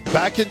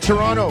Back in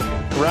Toronto,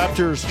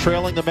 Raptors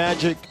trailing the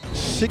Magic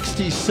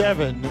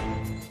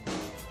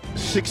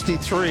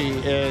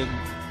 67-63. And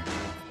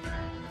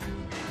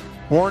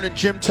Warren and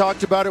Jim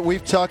talked about it.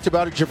 We've talked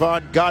about it.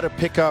 Javon, got to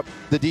pick up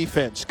the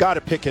defense. Got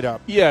to pick it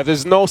up. Yeah,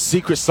 there's no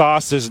secret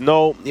sauce. There's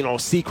no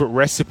secret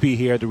recipe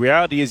here. The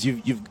reality is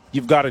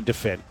you've got to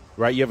defend,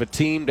 right? You have a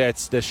team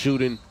that's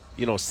shooting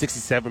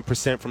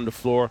 67% from the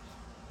floor.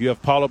 You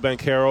have Paolo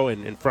Banchero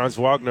and Franz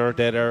Wagner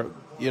that are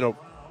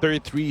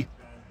 33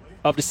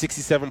 of the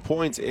 67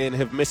 points and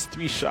have missed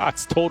 3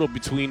 shots total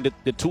between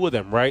the two of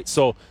them, right?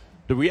 So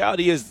the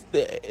reality is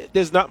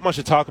there's not much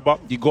to talk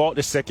about. You go out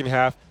the second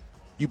half,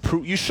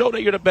 you show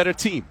that you're the better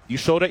team. You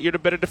show that you're the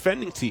better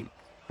defending team,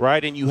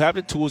 right? And you have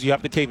the tools, you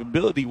have the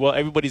capability. Well,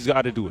 everybody's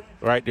got to do it,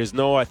 right?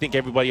 I think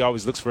everybody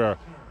always looks for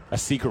a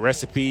secret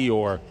recipe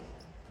or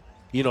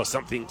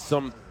something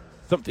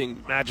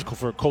magical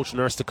for Coach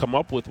Nurse to come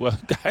up with. Well,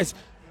 guys,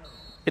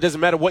 it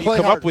doesn't matter what you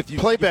come up with.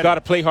 You've got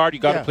to play hard.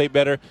 You've got to play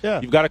better. Yeah.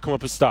 You've got to come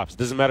up with stops. It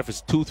doesn't matter if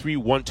it's 2-3,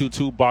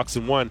 1-2-2, box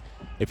and 1.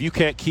 If you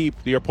can't keep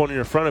your opponent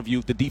in front of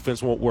you, the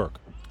defense won't work.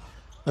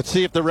 Let's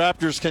see if the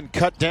Raptors can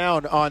cut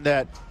down on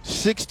that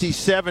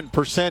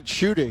 67%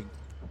 shooting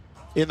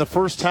in the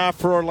first half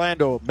for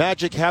Orlando.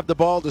 Magic have the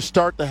ball to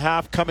start the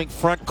half, coming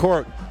front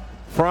court.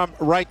 From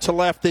right to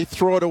left, they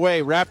throw it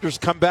away. Raptors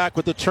come back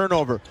with the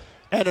turnover.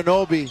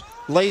 Anunoby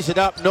lays it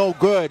up, no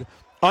good.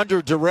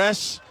 Under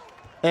duress.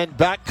 And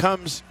back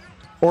comes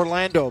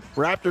Orlando.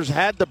 Raptors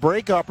had the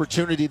break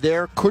opportunity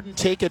there, couldn't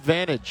take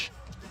advantage.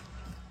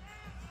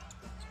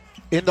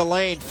 In the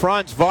lane,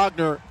 Franz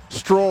Wagner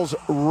strolls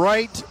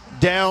right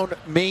down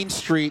Main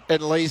Street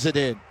and lays it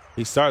in.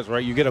 He starts,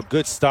 right? You get a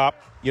good stop,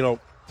 to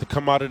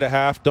come out of the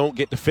half, don't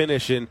get the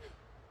finish, and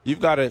you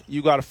got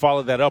to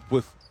follow that up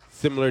with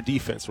similar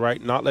defense, right?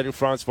 Not letting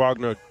Franz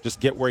Wagner just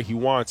get where he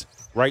wants,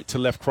 right to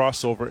left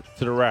crossover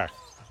to the rack.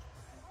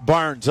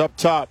 Barnes up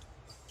top.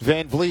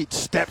 Van Vliet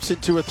steps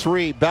into a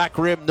 3. Back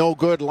rim, no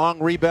good. Long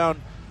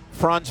rebound,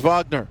 Franz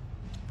Wagner.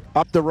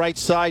 Up the right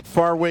side,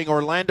 far wing.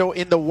 Orlando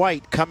in the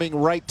white, coming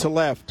right to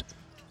left.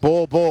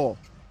 Bol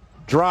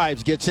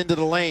drives, gets into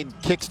the lane,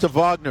 kicks to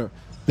Wagner.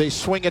 They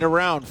swing it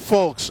around.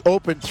 Fultz,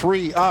 open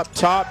 3, up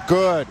top,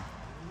 good.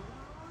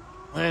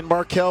 And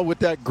Markelle with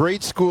that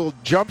grade school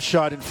jump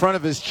shot in front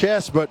of his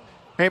chest, but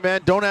hey,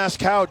 man, don't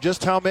ask how,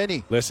 just how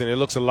many. Listen, it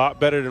looks a lot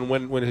better than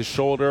when his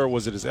shoulder,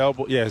 was it his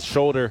elbow? Yeah, his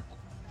shoulder.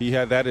 He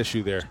had that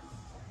issue there.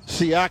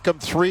 Siakam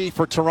 3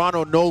 for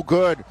Toronto, no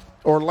good.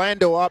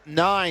 Orlando up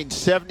 9,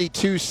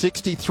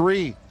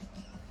 72-63.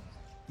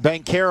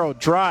 Banchero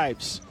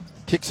drives,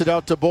 kicks it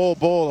out to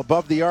Bol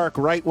above the arc,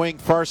 right wing,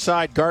 far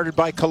side, guarded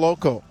by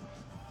Koloko.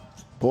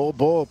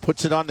 Bol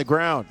puts it on the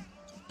ground,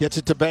 gets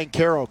it to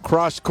Banchero,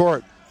 cross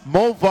court.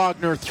 Mo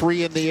Wagner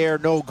 3 in the air,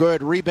 no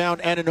good.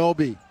 Rebound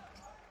Anunoby.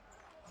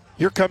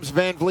 Here comes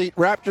Van Vliet.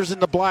 Raptors in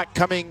the black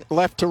coming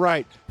left to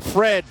right.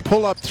 Fred,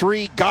 pull up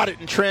 3, got it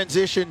in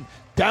transition.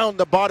 Down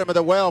the bottom of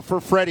the well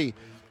for Freddie.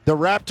 The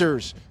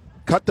Raptors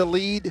cut the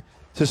lead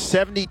to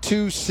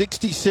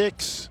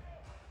 72-66.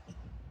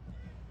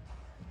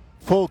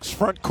 Folks,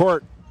 front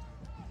court.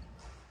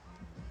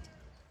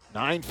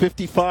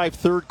 9:55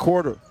 third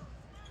quarter.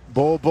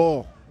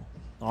 Bol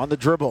on the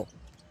dribble.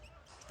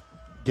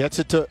 Gets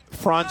it to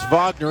Franz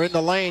Wagner in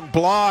the lane.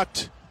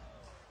 Blocked.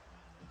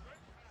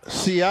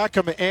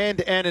 Siakam and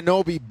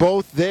Anunoby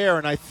both there,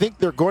 and I think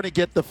they're going to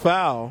get the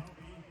foul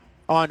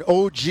on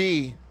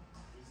OG.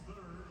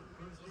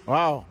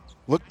 Wow,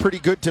 looked pretty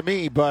good to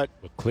me, but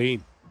looked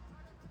clean.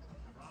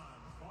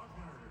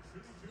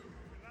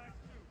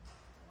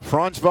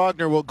 Franz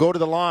Wagner will go to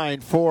the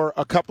line for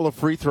a couple of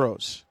free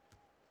throws.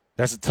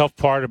 That's the tough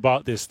part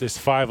about this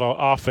 5-out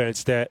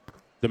offense that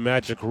the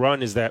Magic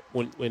run, is that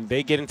when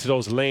they get into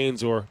those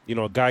lanes, or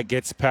a guy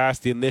gets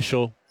past the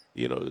initial,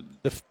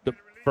 the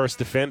first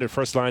defender,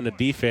 first line of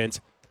defense,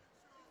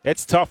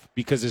 it's tough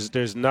because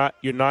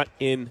you're not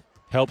in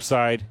help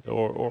side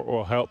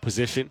or help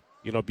position,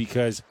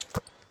 because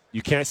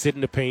you can't sit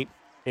in the paint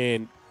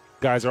and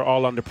guys are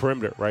all on the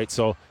perimeter, right?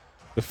 So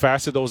the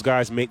faster those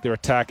guys make their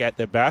attack at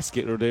the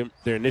basket, or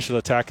their initial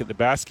attack at the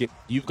basket,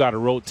 you've got to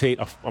rotate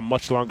a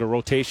much longer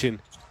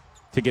rotation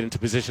to get into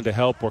position to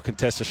help or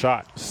contest a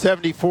shot.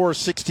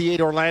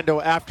 74-68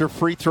 Orlando after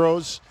free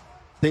throws.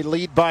 They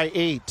lead by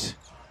 8.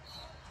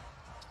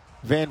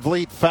 Van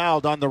Vliet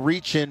fouled on the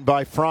reach-in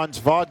by Franz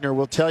Wagner.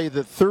 Will tell you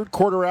that third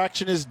quarter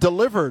action is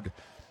delivered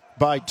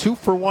by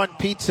 2-for-1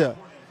 Pizza.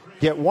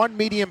 Get 1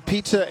 medium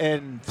pizza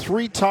and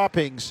 3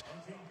 toppings.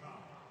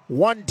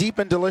 1 deep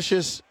and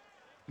delicious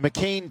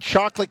McCain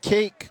chocolate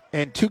cake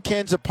and 2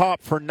 cans of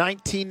pop for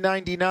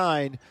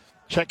 $19.99.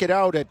 Check it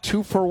out at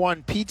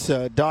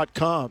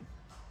 2for1pizza.com.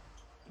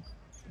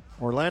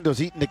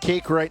 Orlando's eating the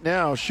cake right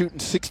now, shooting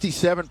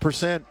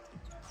 67%.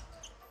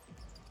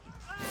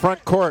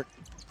 Front court.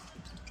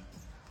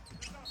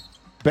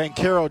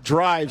 Banchero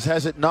drives,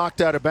 has it knocked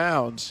out of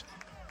bounds.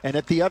 And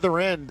at the other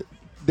end,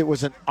 there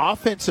was an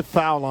offensive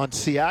foul on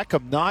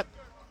Siakam, not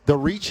the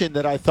reach-in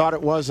that I thought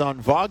it was on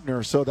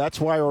Wagner. So that's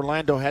why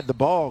Orlando had the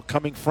ball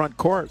coming front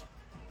court.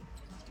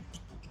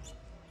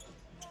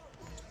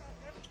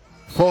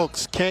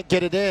 Folks can't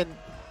get it in,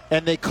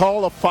 and they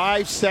call a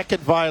 5-second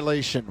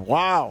violation.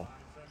 Wow.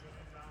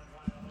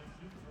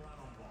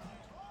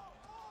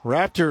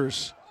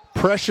 Raptors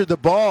pressure the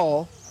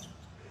ball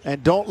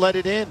and don't let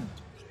it in.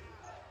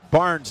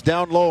 Barnes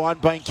down low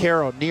on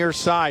Banchero, near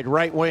side,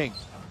 right wing.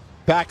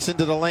 Backs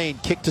into the lane,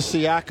 kick to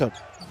Siakam.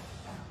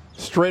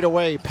 Straight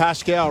away,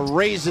 Pascal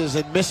raises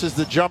and misses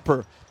the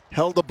jumper.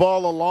 Held the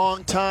ball a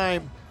long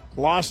time,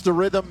 lost the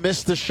rhythm,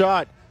 missed the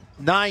shot.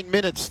 9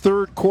 minutes,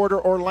 third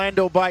quarter,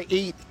 Orlando by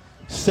 8,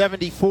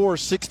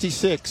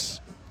 74-66.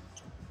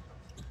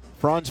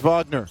 Franz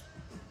Wagner,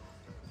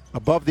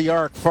 above the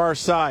arc, far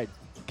side,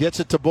 gets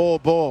it to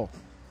Bol.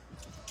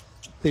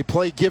 They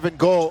play give and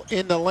go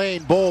in the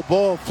lane.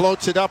 Bol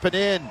floats it up and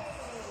in.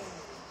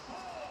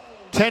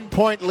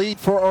 10-point lead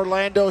for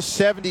Orlando,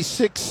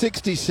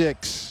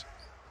 76-66.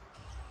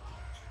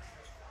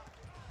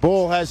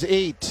 Bol has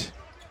 8.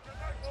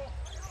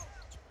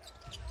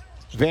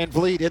 Van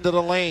Vliet into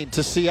the lane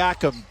to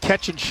Siakam.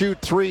 Catch and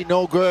shoot 3,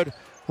 no good.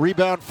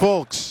 Rebound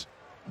Fultz.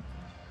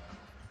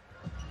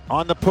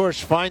 On the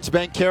push, finds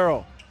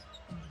Banchero.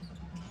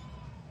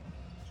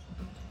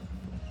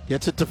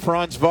 Gets it to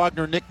Franz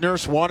Wagner. Nick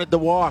Nurse wanted the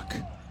walk.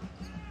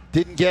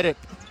 Didn't get it.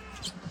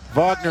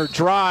 Wagner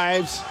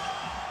drives.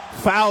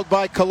 Fouled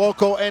by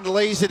Koloko and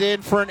lays it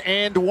in for an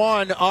and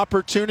one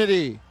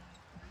opportunity.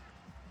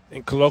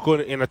 And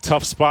Koloko in a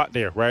tough spot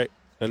there, right?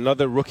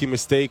 Another rookie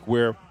mistake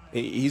where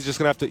he's just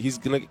going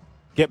to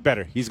get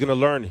better. He's going to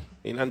learn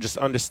and just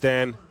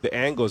understand the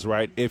angles,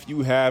 right? If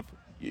you have,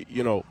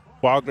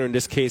 Wagner in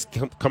this case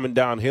coming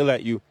downhill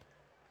at you,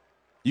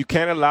 you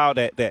can't allow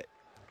that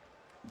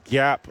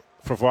gap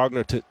for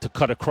Wagner to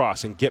cut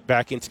across and get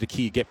back into the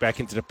key, get back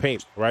into the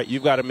paint, right?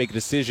 You've got to make a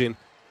decision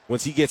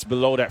once he gets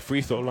below that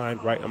free throw line,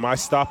 right? Am I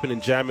stopping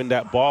and jamming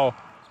that ball,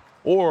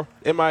 or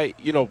am I,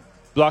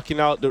 blocking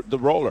out the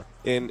roller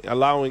and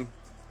allowing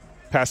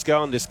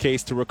Pascal in this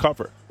case to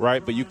recover,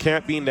 right? But you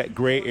can't be in that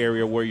gray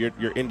area where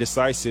you're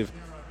indecisive,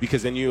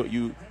 because then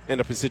you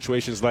end up in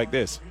situations like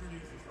this.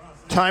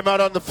 Timeout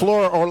on the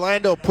floor.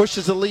 Orlando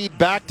pushes the lead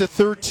back to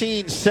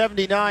 13,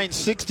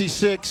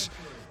 79-66.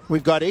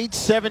 We've got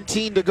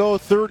 8:17 to go,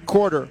 third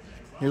quarter.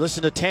 You're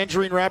listening to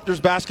Tangerine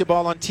Raptors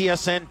basketball on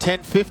TSN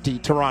 1050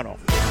 Toronto.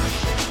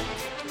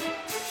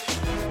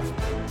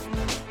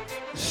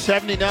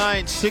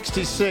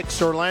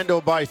 79-66, Orlando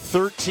by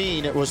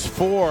 13. It was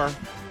 4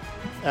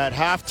 at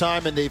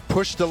halftime, and they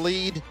pushed the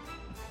lead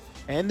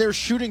and their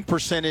shooting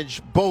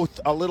percentage both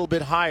a little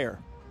bit higher.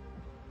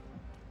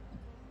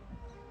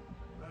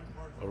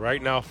 Well,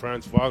 right now,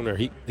 Franz Wagner,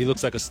 he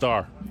looks like a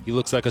star. He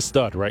looks like a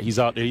stud, right? He's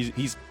out there.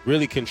 He's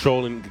really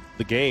controlling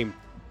the game,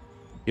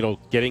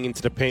 getting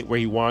into the paint where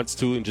he wants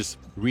to and just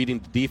reading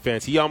the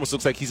defense. He almost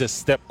looks like he's a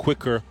step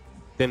quicker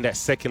than that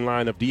second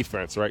line of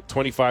defense, right?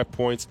 25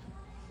 points,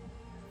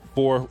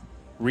 4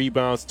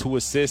 rebounds, 2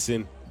 assists,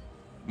 and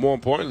more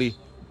importantly,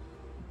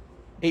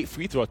 8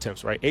 free throw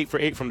attempts, right? 8 for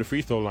 8 from the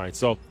free throw line.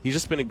 So he's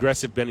just been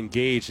aggressive, been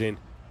engaged, and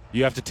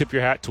you have to tip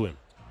your hat to him.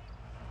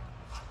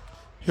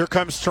 Here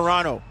comes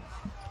Toronto.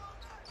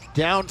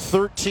 Down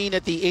 13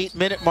 at the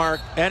 8-minute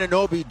mark.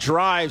 Anunoby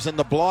drives, and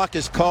the block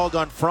is called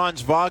on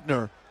Franz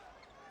Wagner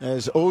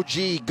as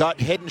OG got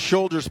head and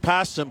shoulders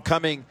past him,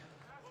 coming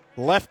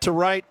left to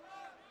right,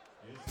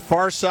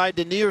 far side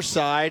to near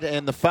side,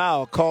 and the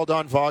foul called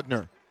on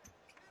Wagner.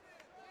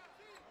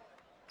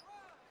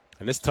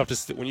 And it's tough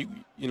to when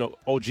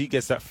OG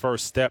gets that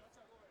first step.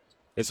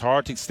 It's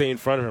hard to stay in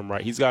front of him,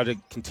 right? He's got to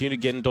continue to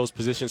get in those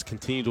positions,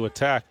 continue to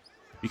attack,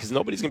 because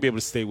nobody's going to be able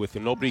to stay with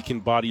him. Nobody can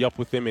body up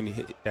with him,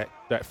 and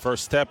that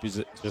first step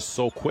is just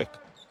so quick.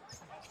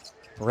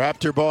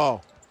 Raptor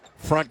ball,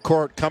 front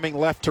court, coming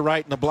left to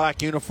right in the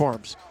black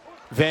uniforms.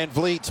 Van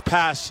Vliet's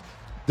pass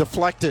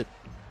deflected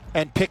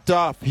and picked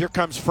off. Here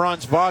comes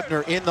Franz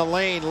Wagner in the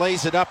lane,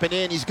 lays it up and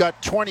in. He's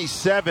got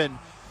 27,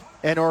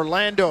 and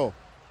Orlando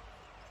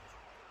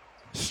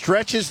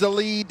stretches the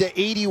lead to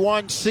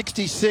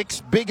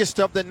 81-66, biggest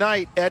of the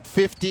night at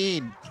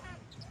 15.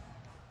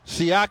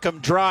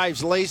 Siakam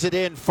drives, lays it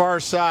in, far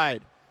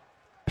side.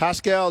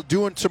 Pascal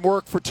doing some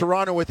work for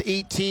Toronto with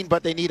 18,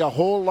 but they need a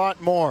whole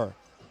lot more.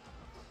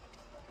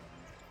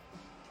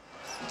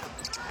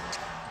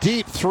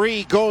 Deep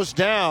 3 goes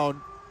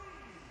down.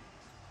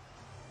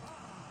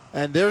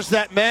 And there's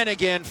that man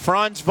again,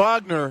 Franz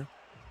Wagner,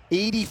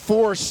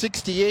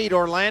 84-68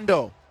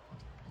 Orlando.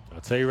 I'll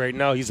tell you right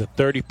now, he's a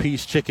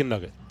 30-piece chicken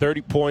nugget.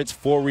 30 points,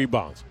 4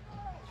 rebounds.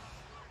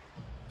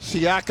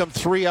 Siakam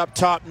 3 up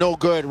top, no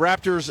good.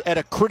 Raptors at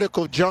a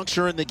critical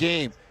juncture in the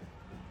game.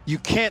 You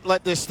can't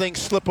let this thing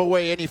slip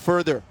away any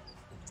further.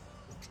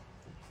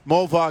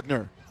 Mo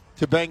Wagner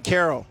to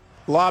Banchero.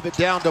 Lob it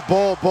down to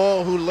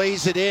Bol, who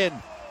lays it in.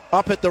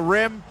 Up at the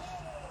rim,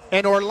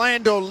 and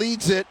Orlando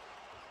leads it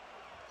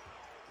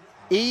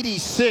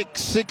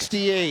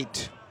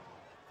 86-68.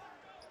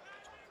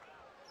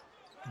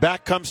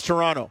 Back comes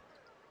Toronto.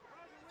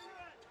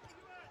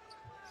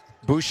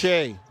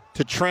 Boucher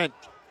to Trent.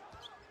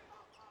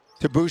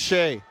 To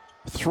Boucher.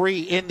 3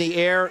 in the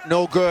air,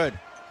 no good.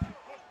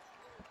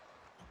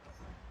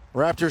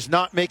 Raptors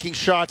not making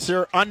shots.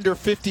 They're under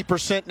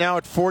 50% now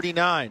at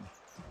 49.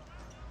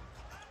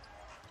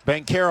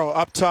 Banchero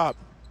up top,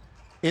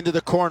 into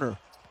the corner.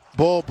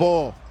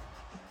 Bull.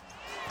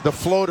 The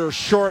floater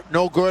short,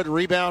 no good.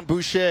 Rebound,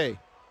 Boucher.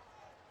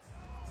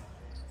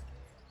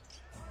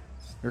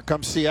 Here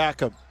comes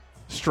Siakam,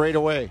 straight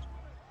away.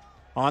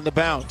 On the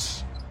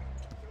bounce.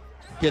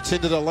 Gets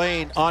into the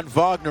lane on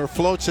Wagner,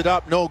 floats it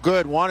up, no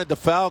good. Wanted the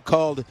foul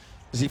called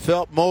as he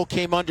felt Mo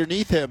came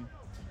underneath him.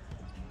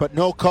 But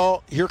no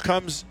call. Here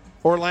comes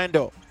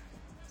Orlando.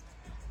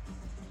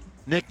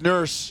 Nick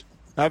Nurse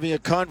having a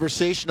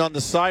conversation on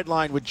the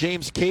sideline with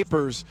James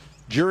Capers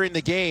during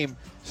the game,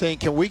 saying,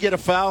 can we get a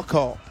foul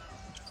call?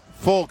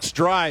 Fultz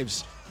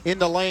drives in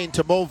the lane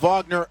to Mo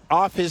Wagner,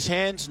 off his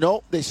hands.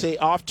 Nope, they say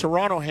off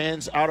Toronto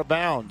hands, out of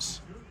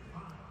bounds.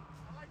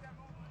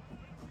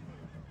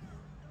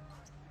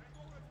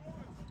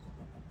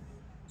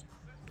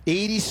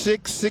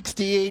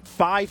 $86-68,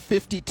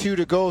 5:52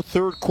 to go,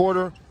 third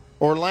quarter.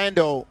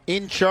 Orlando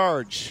in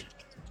charge.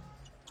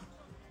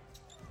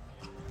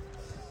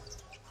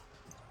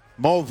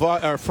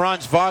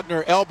 Franz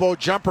Wagner, elbow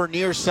jumper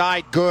near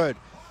side, good.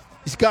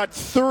 He's got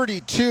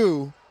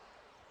 32,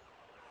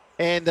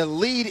 and the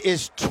lead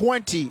is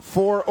 20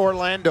 for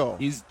Orlando.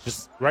 He's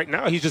just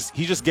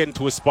getting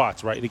to his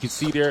spots, right? You can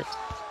see there,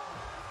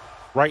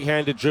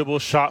 right-handed dribble,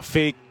 shot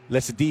fake,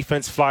 lets the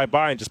defense fly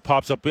by and just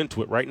pops up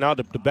into it. Right now,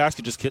 the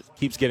basket just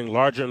keeps getting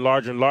larger and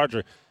larger and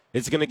larger.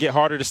 It's going to get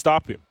harder to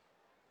stop him.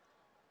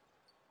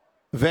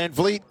 Van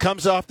Vliet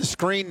comes off the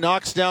screen,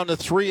 knocks down the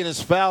three, and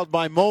is fouled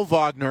by Mo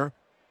Wagner.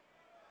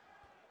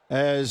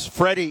 As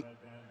Freddie,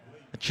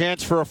 a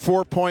chance for a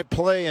 4-point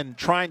play and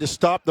trying to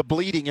stop the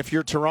bleeding if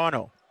you're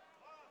Toronto.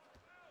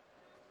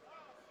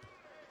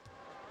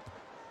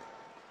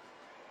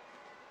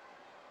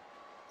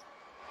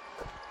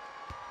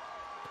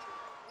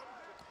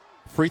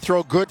 Free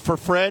throw good for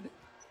Fred.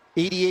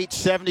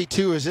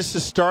 88-72. Is this the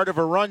start of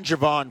a run,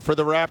 Javon, for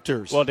the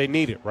Raptors? Well, they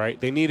need it, right?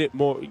 They need it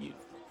more.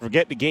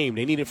 Forget the game.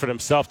 They need it for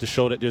themselves to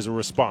show that there's a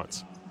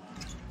response.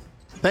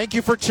 Thank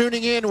you for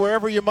tuning in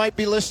wherever you might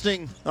be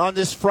listening on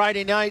this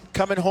Friday night,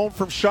 coming home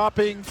from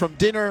shopping, from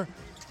dinner.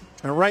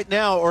 And right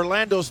now,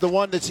 Orlando's the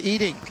one that's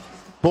eating.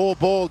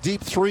 Bull,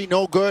 deep three,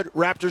 no good.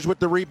 Raptors with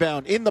the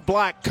rebound. In the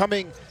black,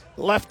 coming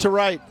left to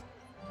right.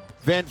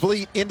 Van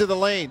Vliet into the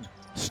lane.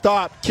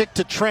 Stop, kick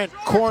to Trent.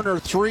 Corner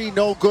three,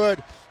 no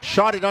good.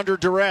 Shot it under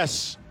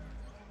duress.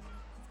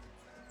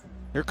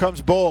 Here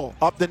comes Bull,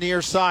 up the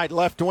near side,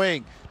 left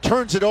wing.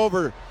 Turns it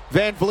over.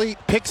 Van Vliet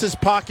picks his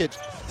pocket.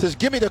 Says,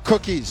 give me the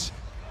cookies.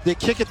 They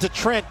kick it to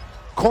Trent.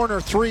 Corner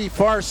three,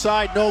 far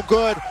side, no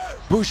good.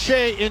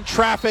 Boucher in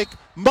traffic,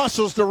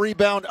 muscles the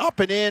rebound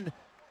up and in.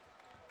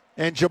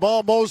 And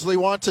Jamal Mosley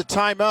wants a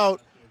timeout.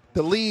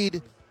 The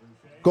lead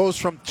goes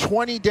from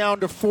 20 down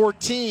to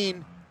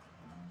 14.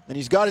 And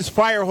he's got his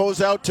fire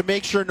hose out to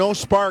make sure no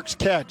sparks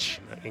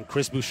catch. And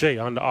Chris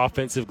Boucher on the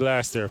offensive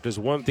glass there. If there's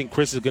one thing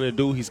Chris is going to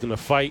do, he's going to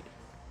fight.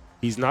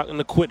 He's not going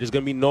to quit. There's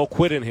going to be no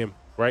quit in him,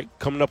 right?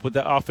 Coming up with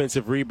that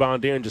offensive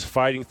rebound there and just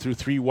fighting through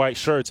three white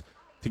shirts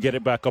to get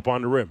it back up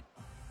on the rim.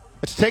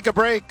 Let's take a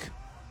break.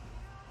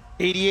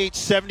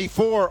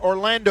 88-74,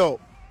 Orlando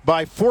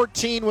by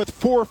 14 with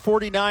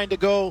 4:49 to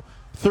go,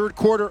 third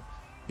quarter.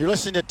 You're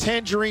listening to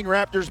Tangerine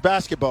Raptors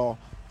basketball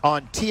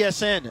on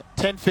TSN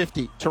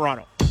 1050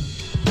 Toronto.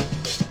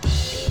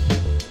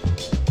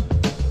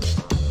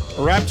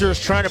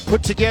 Raptors trying to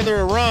put together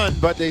a run,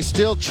 but they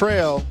still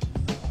trail.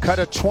 Cut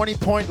a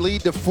 20-point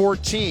lead to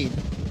 14.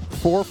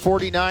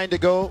 4:49 to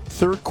go,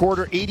 third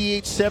quarter,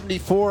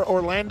 88-74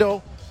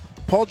 Orlando.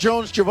 Paul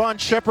Jones, Javon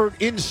Shepard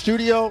in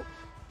studio.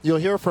 You'll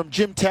hear from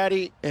Jim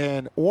Taddy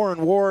and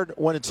Warren Ward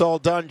when it's all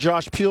done.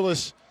 Josh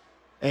Pulis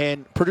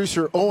and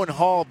producer Owen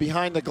Hall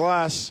behind the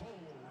glass.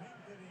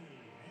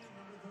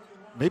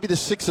 Maybe the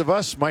six of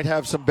us might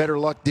have some better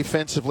luck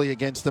defensively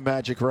against the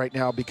Magic right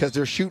now because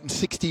they're shooting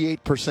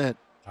 68%.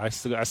 I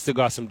still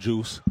got some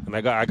juice, and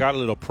I got a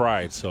little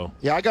pride. So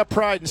yeah, I got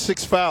pride in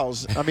 6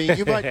 fouls. I mean,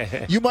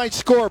 you might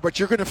score, but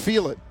you're going to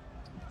feel it.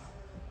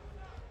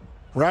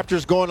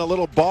 Raptors going a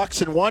little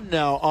box and one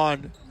now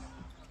on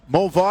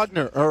Mo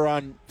Wagner, or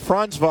on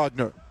Franz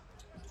Wagner.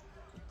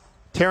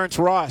 Terrence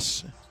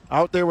Ross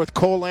out there with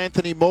Cole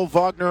Anthony, Mo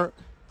Wagner,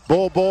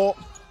 Bull,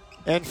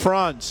 and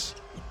Franz.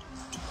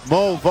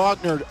 Mo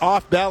Wagner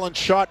off-balance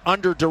shot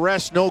under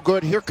duress, no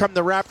good. Here come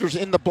the Raptors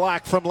in the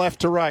black from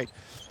left to right.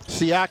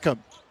 Siakam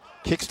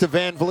kicks to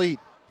Van Vliet.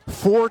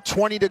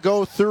 4:20 to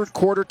go, third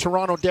quarter.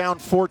 Toronto down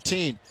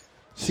 14.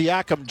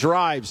 Siakam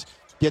drives,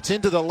 gets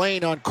into the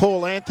lane on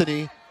Cole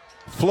Anthony,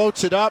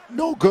 floats it up,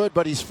 no good,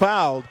 but he's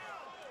fouled.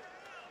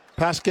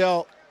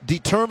 Pascal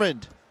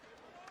determined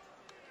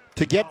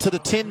to get to the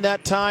tin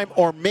that time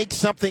or make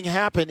something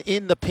happen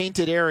in the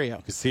painted area.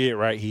 You can see it,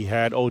 right? He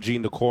had OG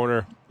in the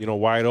corner,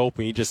 wide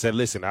open. He just said,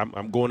 listen,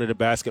 I'm going to the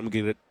basket. I'm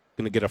going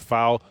to get a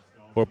foul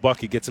or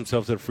bucket, gets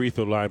himself to the free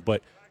throw line.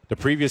 But the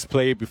previous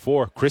play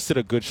before, Chris did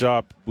a good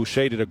job.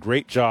 Boucher did a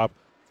great job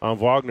on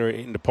Wagner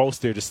in the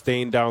post there, just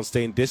staying down,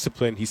 staying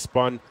disciplined. He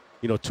spun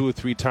 2 or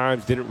 3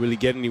 times, didn't really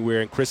get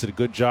anywhere, and Chris did a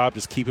good job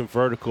just keeping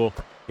vertical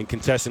and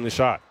contesting the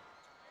shot.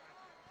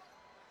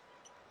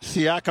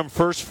 Siakam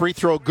first free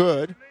throw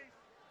good,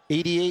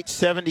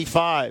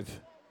 88-75.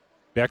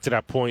 Back to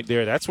that point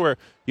there, that's where,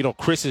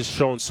 Chris has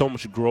shown so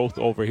much growth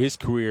over his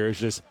career. It's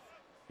just,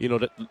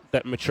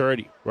 that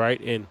maturity, right?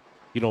 And,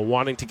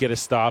 wanting to get a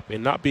stop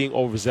and not being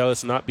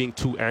overzealous, not being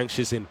too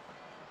anxious and,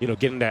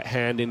 getting that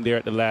hand in there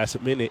at the last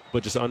minute,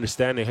 but just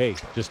understanding, hey,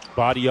 just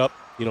body up,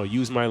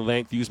 use my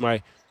length, use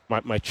my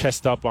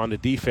chest up on the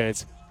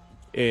defense,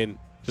 and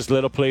just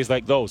little plays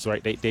like those,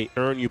 right? They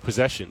earn you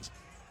possessions.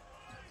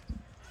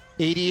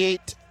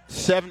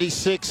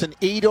 88-76, an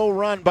 8-0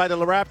 run by the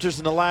Raptors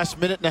in the last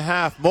minute and a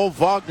half. Mo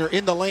Wagner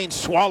in the lane,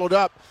 swallowed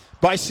up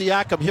by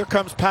Siakam. Here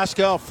comes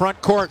Pascal, front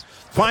court,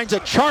 finds a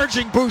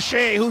charging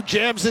Boucher who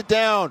jams it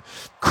down.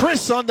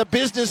 Chris on the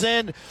business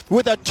end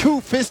with a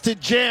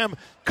two-fisted jam,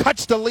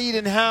 cuts the lead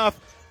in half.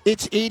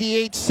 It's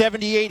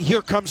 88-78.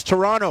 Here comes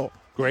Toronto.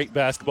 Great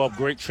basketball,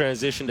 great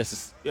transition. This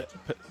is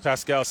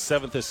Pascal's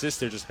 7th assist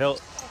there. Just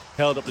held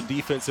up the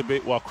defense a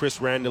bit while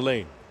Chris ran the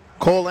lane.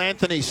 Cole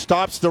Anthony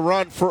stops the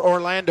run for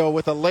Orlando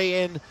with a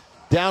lay-in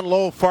down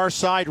low, far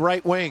side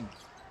right wing.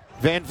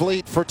 Van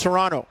Vliet for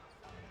Toronto.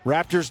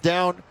 Raptors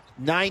down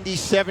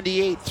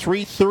 90-78,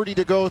 3:30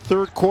 to go,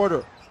 third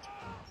quarter.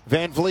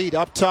 Van Vliet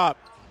up top,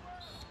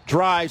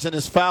 drives and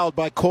is fouled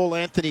by Cole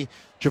Anthony.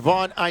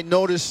 Javon, I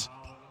notice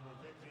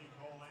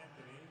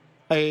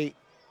a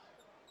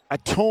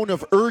tone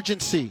of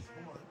urgency.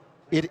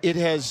 It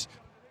has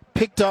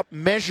picked up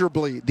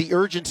measurably, the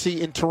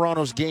urgency in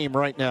Toronto's game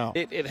right now.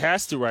 It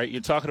has to, right?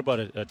 You're talking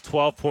about a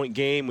 12-point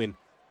game and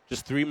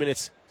just 3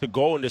 minutes to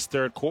go in this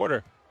third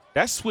quarter.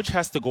 That switch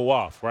has to go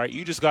off, right?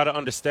 You just got to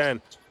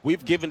understand,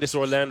 we've given this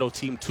Orlando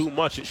team too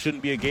much. It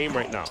shouldn't be a game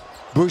right now.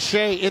 Boucher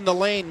in the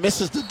lane,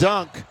 misses the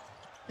dunk,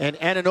 and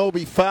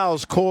Anunoby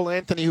fouls Cole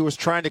Anthony, who was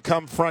trying to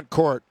come front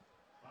court.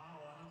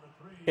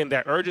 And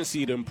that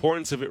urgency, the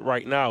importance of it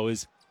right now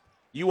is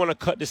you want to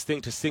cut this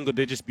thing to single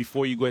digits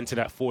before you go into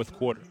that fourth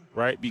quarter,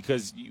 right?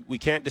 Because we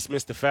can't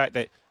dismiss the fact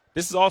that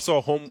this is also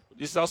a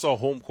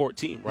home court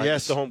team, right?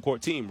 Yes. It's a home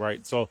court team,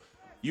 right? So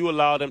you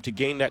allow them to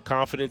gain that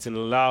confidence and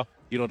allow,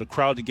 the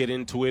crowd to get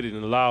into it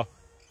and allow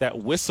that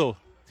whistle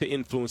to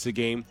influence the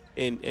game,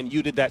 and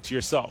you did that to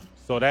yourself.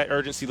 So that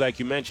urgency, like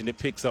you mentioned, it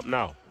picks up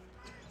now.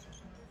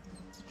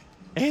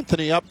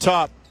 Anthony up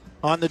top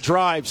on the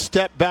drive,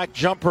 step back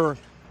jumper,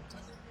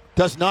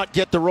 does not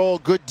get the roll,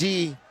 good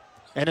D.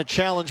 And a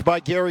challenge by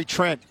Gary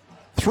Trent.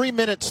 3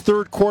 minutes,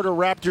 third quarter,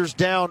 Raptors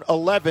down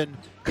 11,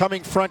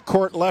 coming front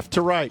court left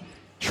to right.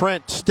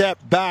 Trent step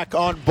back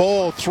on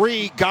Bol.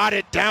 3, got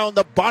it down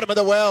the bottom of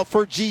the well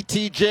for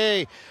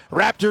GTJ.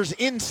 Raptors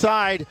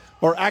inside,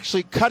 or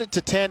actually cut it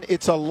to 10.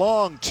 It's a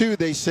long 2,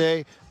 they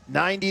say,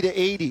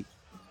 90-80.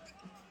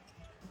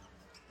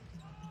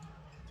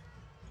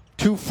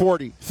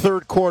 2:40,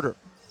 third quarter.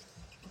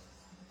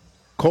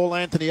 Cole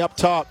Anthony up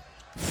top.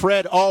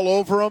 Fred all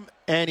over him,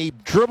 and he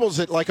dribbles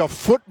it like a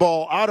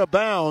football out of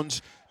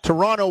bounds.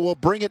 Toronto will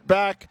bring it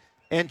back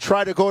and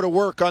try to go to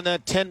work on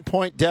that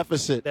 10-point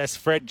deficit. That's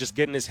Fred just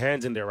getting his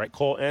hands in there, right?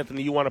 Cole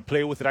Anthony, you want to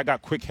play with it. I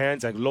got quick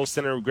hands, I got low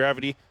center of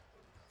gravity.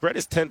 Fred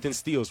is 10th in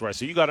steals, right?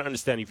 So you got to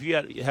understand, if you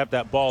have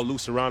that ball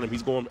loose around him,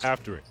 he's going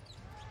after it.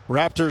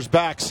 Raptors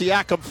back.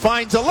 Siakam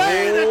finds a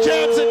lane and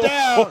jams it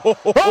down.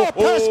 Oh,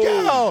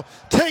 Pascal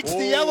takes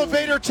the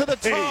elevator to the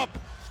top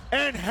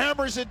and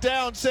hammers it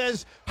down,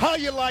 says, how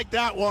you like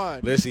that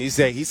one? Listen,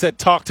 he said,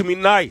 talk to me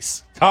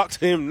nice. Talk to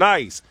him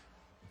nice.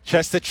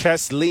 Chest to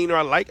chest, leaner.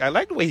 I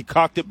like the way he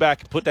cocked it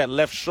back and put that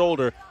left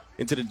shoulder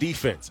into the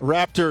defense.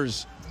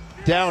 Raptors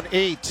down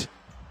 8.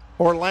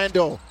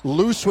 Orlando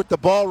loose with the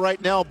ball right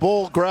now.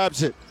 Bol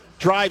grabs it,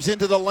 drives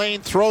into the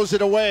lane, throws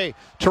it away.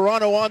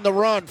 Toronto on the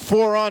run,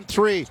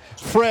 4-on-3.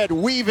 Fred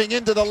weaving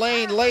into the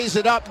lane, lays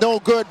it up, no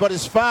good, but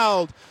is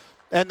fouled.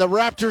 And the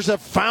Raptors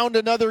have found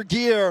another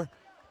gear,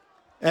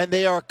 and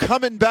they are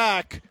coming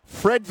back.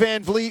 Fred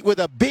Van Vliet with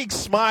a big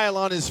smile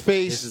on his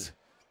face,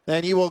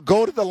 and he will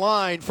go to the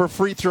line for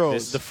free throws.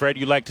 This is the Fred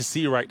you like to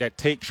see, right? That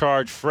take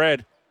charge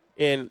Fred.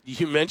 And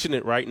you mentioned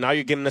it, right? Now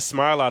you're getting a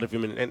smile out of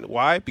him. And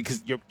why?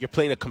 Because you're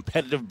playing a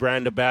competitive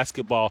brand of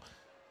basketball,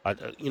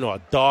 a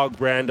dog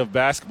brand of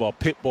basketball,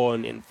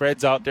 Pitbull, and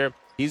Fred's out there.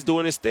 He's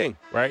doing his thing,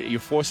 right?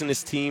 You're forcing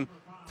this team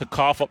to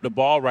cough up the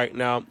ball right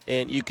now,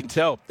 and you can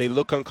tell they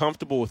look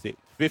uncomfortable with it.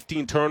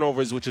 15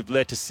 turnovers, which have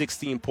led to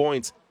 16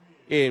 points.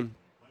 And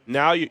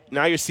now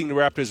you're seeing the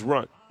Raptors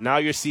run. Now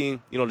you're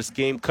seeing, this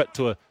game cut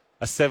to a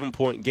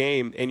 7-point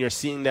game, and you're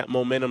seeing that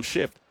momentum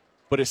shift.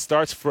 But it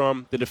starts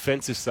from the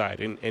defensive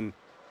side. And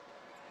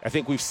I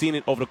think we've seen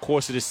it over the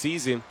course of the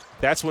season.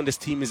 That's when this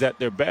team is at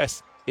their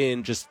best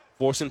in just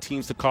forcing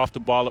teams to cough the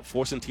ball up,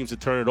 forcing teams to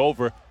turn it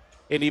over.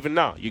 And even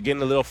now, you're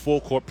getting a little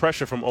full-court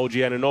pressure from OG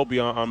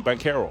Anunoby on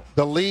Banchero.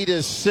 The lead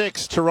is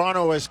 6.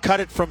 Toronto has cut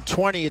it from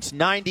 20. It's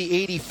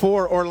 90-84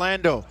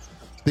 Orlando.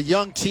 The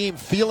young team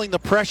feeling the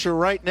pressure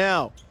right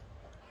now.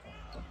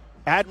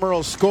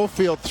 Admiral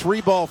Schofield,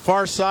 3-ball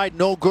far side,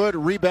 no good.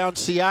 Rebound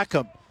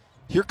Siakam.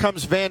 Here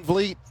comes Van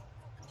Vliet.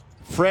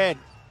 Fred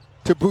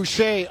to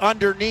Boucher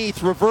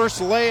underneath. Reverse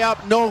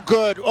layup, no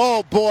good.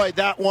 Oh, boy,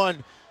 that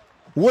one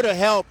would have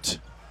helped.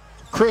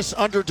 Chris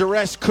under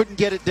duress couldn't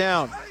get it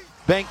down.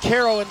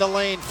 Banchero in the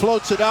lane,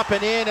 floats it up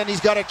and in, and he's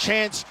got a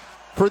chance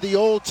for the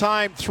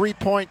old-time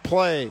three-point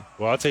play.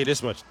 Well, I'll tell you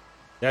this much.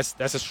 That's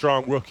a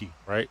strong rookie,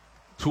 right?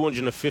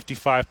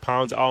 255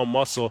 pounds, all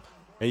muscle,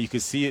 and you can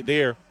see it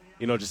there.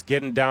 You know, just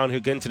getting down here,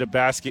 getting to the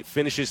basket,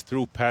 finishes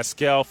through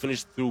Pascal,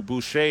 finishes through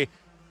Boucher,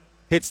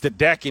 hits the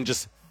deck, and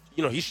just,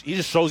 you know, he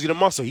just shows you the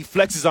muscle. He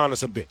flexes on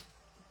us a bit.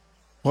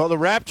 Well, the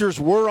Raptors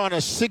were on a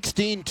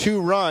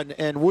 16-2 run,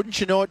 and wouldn't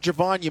you know it,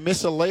 Javon, you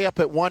miss a layup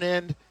at one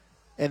end,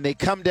 and they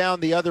come down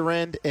the other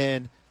end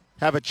and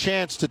have a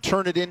chance to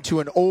turn it into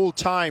an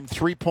old-time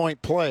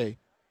three-point play.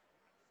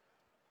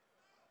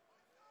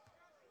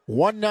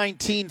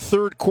 1:19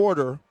 third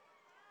quarter.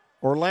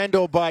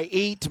 Orlando by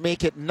 8 to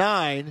make it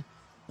 9,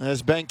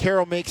 as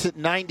Banchero makes it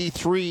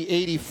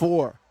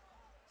 93-84.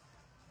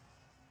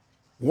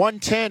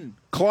 1:10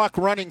 clock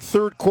running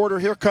third quarter.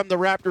 Here come the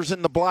Raptors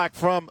in the black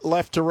from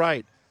left to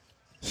right.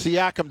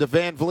 Siakam to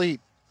Van Vliet.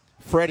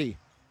 Freddie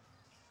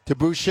to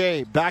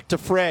Boucher. Back to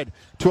Fred.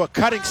 To a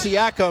cutting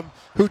Siakam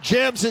who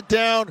jams it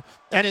down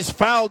and is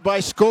fouled by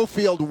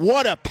Schofield.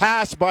 What a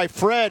pass by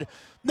Fred.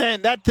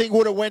 Man, that thing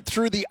would have went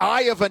through the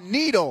eye of a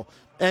needle.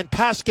 And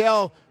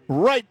Pascal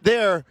right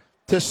there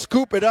to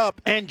scoop it up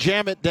and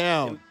jam it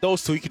down. And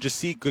those two, you could just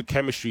see good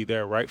chemistry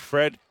there, right?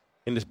 Fred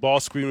in this ball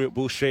screen with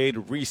Boucher to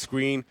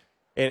re-screen.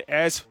 And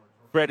as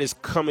Fred is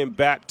coming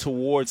back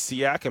towards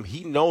Siakam,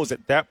 he knows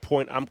at that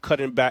point I'm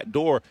cutting back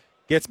door,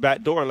 gets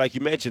back door. And like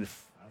you mentioned,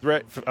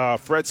 Fred,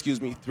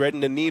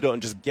 threading the needle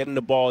and just getting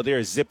the ball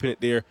there, zipping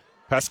it there.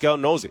 Pascal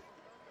knows it.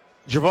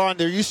 Javon,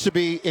 there used to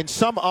be, in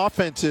some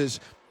offenses,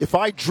 if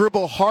I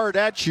dribble hard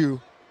at you,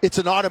 it's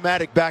an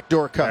automatic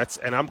backdoor cut.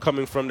 And I'm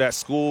coming from that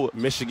school,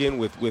 Michigan,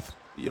 with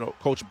you know,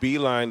 Coach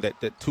Beilein,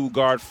 that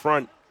two-guard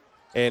front,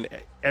 and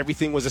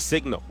everything was a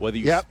signal. Whether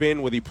you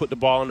spin, whether you put the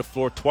ball on the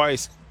floor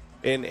twice,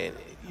 and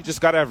you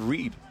just got to have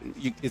read.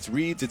 It's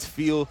reads, it's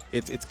feel,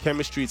 it's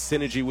chemistry, it's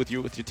synergy with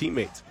your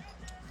teammates.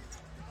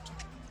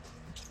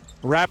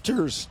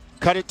 Raptors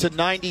cut it to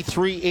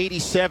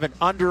 93-87,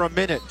 under a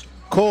minute.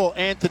 Cole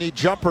Anthony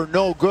jumper,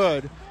 no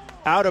good.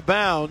 Out of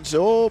bounds.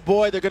 Oh,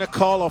 boy, they're going to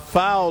call a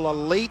foul, a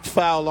late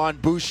foul on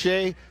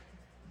Boucher.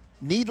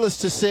 Needless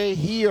to say,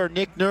 he or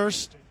Nick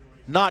Nurse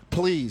not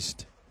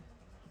pleased.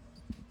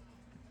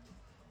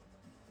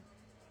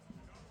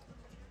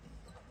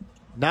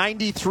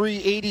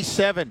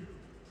 (93-87).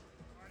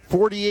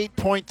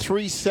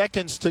 48.3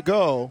 seconds to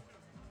go.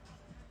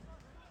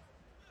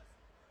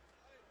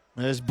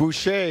 As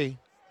Boucher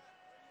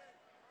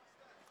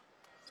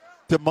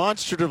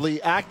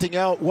demonstratively acting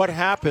out what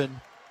happened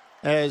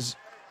as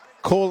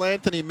Cole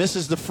Anthony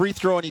misses the free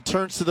throw and he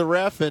turns to the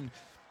ref and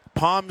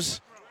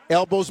palms,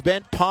 elbows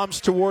bent, palms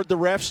toward the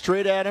ref,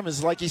 straight at him.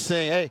 It's like he's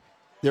saying, hey,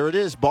 there it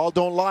is. Ball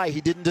don't lie.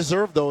 He didn't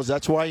deserve those.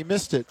 That's why he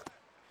missed it.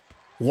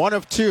 1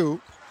 of 2,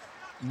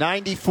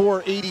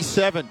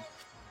 94-87.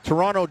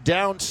 Toronto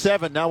down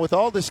 7. Now with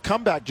all this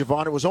comeback,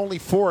 Javon, it was only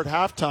 4 at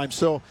halftime,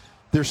 so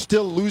they're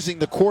still losing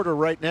the quarter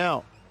right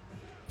now.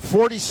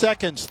 40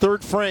 seconds,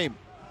 third frame.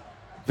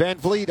 Van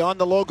Vliet on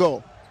the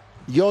logo.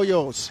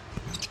 Yo-yos.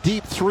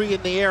 Deep three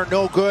in the air,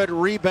 no good.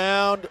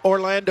 Rebound,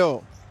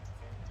 Orlando.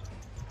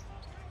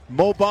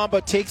 Mo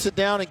Bamba takes it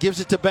down and gives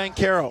it to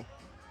Banchero.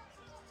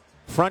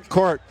 Front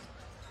court.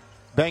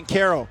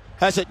 Banchero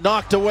has it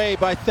knocked away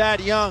by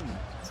Thad Young.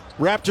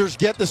 Raptors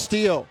get the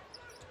steal.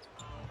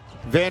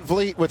 Van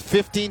Vliet with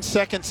 15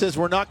 seconds says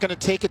we're not going to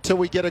take it till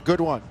we get a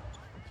good one.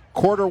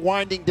 Quarter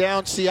winding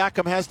down.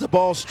 Siakam has the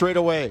ball straight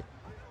away.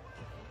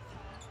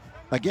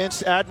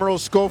 Against Admiral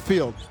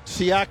Schofield.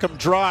 Siakam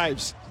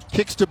drives.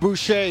 Kicks to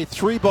Boucher.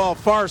 3-ball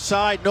far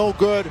side. No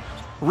good.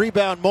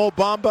 Rebound Mo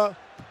Bamba.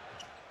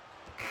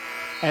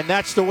 And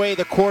that's the way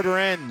the quarter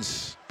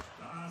ends.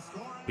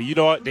 But you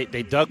know what?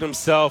 They dug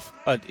themselves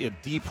a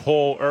deep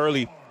hole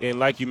early. And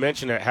like you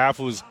mentioned, that half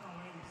was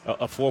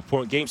a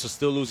 4-point game, so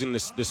still losing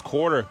this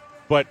quarter.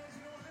 But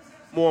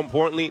more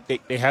importantly,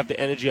 they have the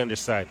energy on their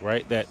side,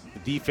 right? That the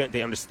defense,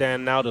 they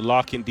understand now to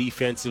lock in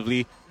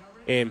defensively.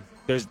 And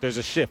there's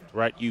a shift,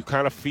 right? You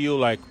kind of feel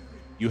like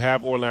you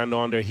have Orlando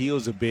on their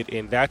heels a bit,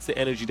 and that's the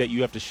energy that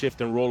you have to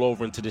shift and roll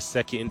over into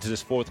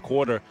this fourth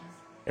quarter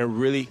and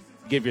really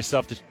give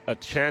yourself a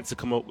chance to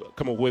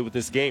come away with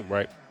this game,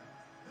 right?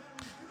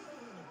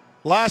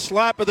 Last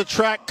lap of the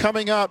track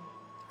coming up.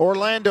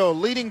 Orlando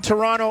leading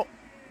Toronto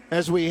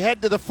as we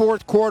head to the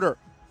fourth quarter.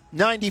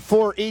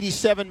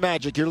 94-87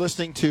 Magic. You're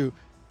listening to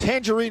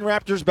Tangerine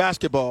Raptors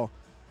basketball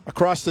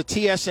across the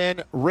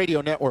TSN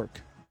radio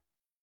network.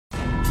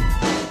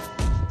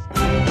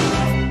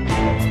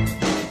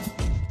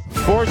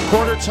 Fourth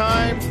quarter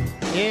time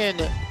in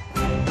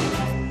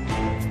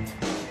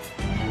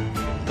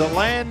the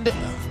land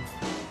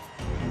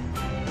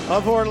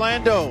of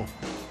Orlando.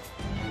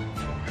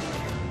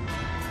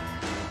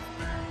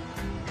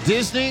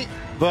 Disney,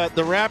 but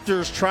the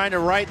Raptors trying to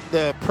write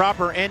the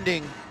proper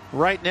ending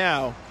right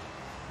now.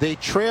 They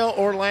trail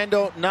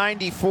Orlando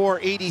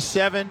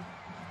 94-87.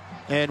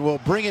 and will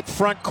bring it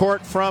front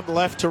court from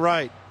left to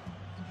right.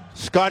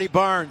 Scotty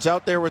Barnes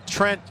out there with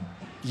Trent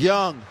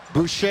Young,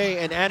 Boucher,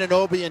 and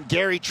Anunoby, and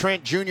Gary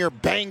Trent Jr.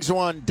 bangs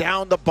one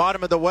down the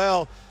bottom of the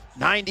well,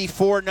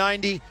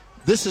 94-90.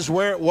 This is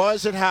where it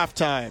was at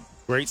halftime.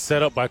 Great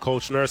setup by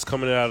Coach Nurse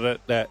coming out of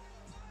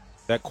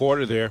that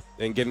quarter there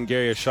and getting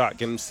Gary a shot.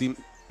 He gets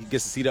to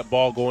see that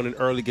ball going in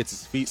early, gets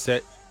his feet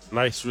set.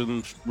 Nice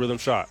rhythm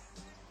shot.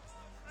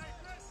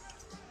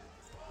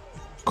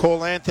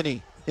 Cole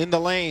Anthony in the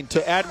lane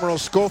to Admiral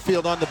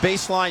Schofield on the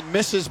baseline,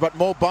 misses, but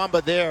Mo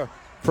Bamba there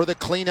for the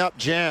cleanup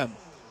jam.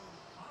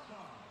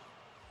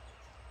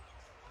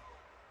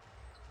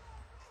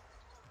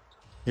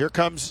 Here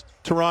comes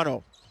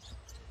Toronto.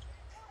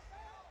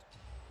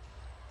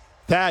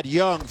 Thad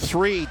Young,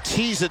 three,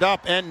 tees it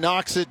up and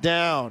knocks it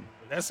down.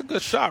 That's a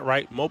good shot,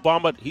 right? Mo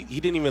Bamba, he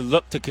didn't even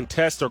look to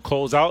contest or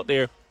close out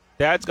there.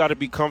 Thad's got to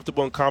be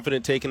comfortable and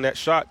confident taking that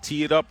shot.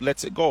 Tee it up,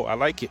 lets it go. I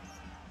like it.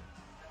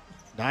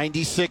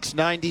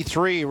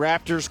 96-93,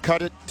 Raptors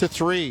cut it to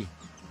 3.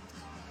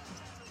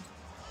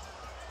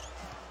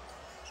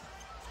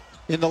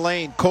 In the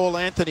lane, Cole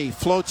Anthony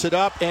floats it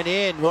up and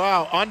in.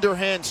 Wow,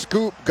 underhand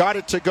scoop, got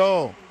it to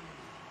go.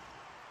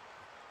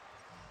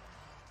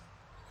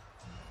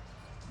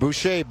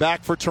 Boucher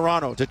back for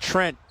Toronto to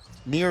Trent,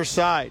 near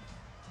side.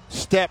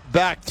 Step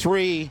back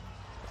 3,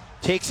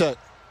 takes a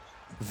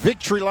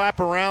victory lap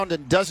around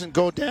and doesn't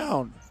go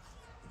down.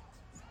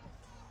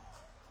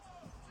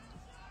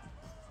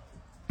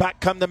 Back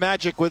come the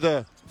Magic with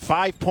a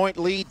 5-point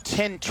lead,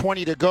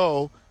 10:20 to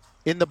go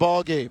in the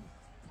ball game.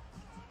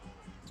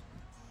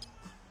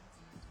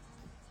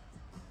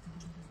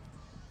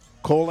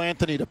 Cole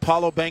Anthony to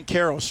Paolo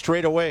Banchero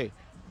straight away.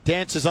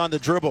 Dances on the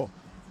dribble.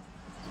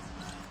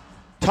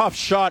 Tough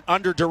shot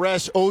under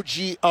duress.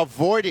 OG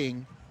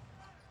avoiding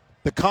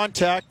the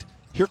contact.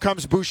 Here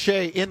comes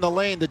Boucher in the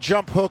lane. The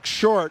jump hook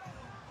short.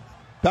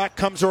 Back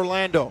comes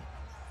Orlando.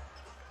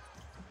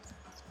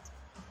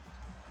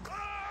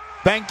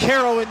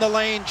 Banchero in the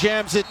lane,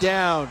 jams it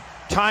down.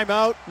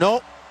 Timeout.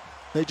 Nope.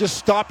 They just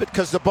stop it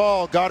because the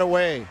ball got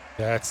away.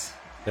 That's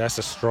a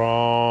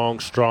strong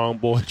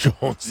boy,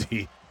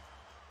 Jonesy.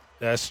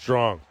 That's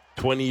strong.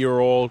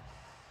 20-year-old.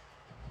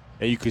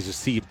 And you can just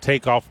see him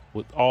take off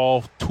with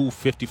all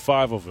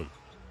 255 of him.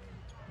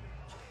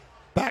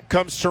 Back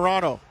comes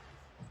Toronto.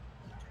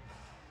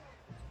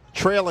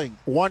 Trailing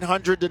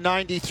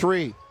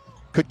 100-93.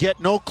 Could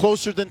get no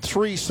closer than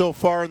 3 so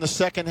far in the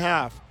second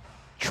half.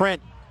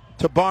 Trent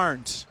to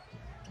Barnes.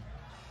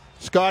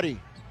 Scotty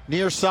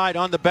near side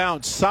on the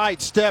bounce.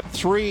 Side step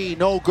 3,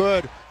 no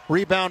good.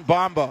 Rebound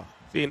Bamba.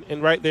 See,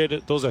 and right there,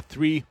 those are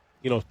 3,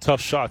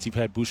 tough shots. You've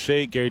had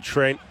Boucher, Gary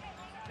Trent,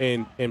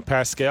 and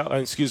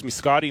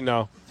Scotty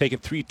now taking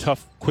 3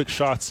 tough, quick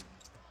shots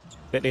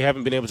that they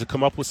haven't been able to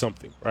come up with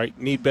something, right?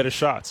 Need better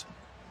shots.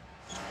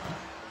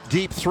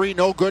 Deep 3,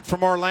 no good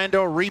from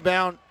Orlando.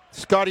 Rebound,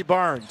 Scotty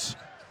Barnes.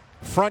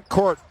 Front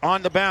court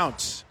on the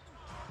bounce.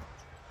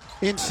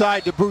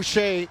 Inside to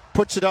Boucher,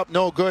 puts it up,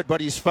 no good, but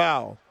he's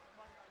fouled.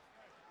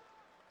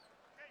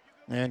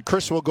 And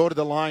Chris will go to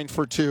the line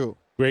for 2.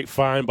 Great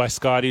find by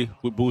Scotty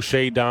with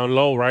Boucher down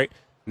low, right?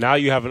 Now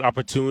you have an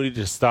opportunity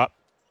to stop,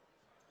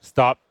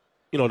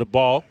 the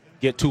ball,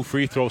 get 2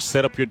 free throws,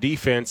 set up your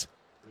defense,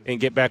 and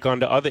get back on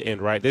the other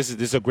end, right? This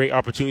is a great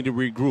opportunity to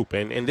regroup,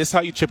 and this is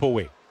how you chip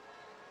away.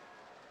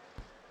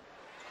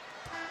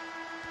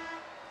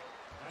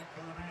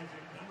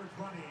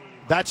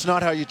 That's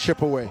not how you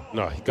chip away.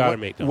 No, you got to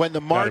make them. When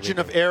the margin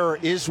of error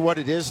is what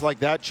it is like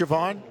that,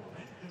 Javon,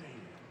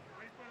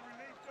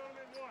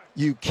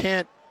 you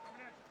can't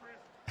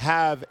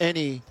have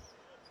any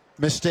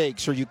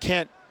mistakes, or you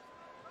can't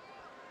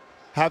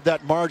have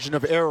that margin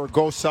of error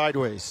go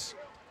sideways.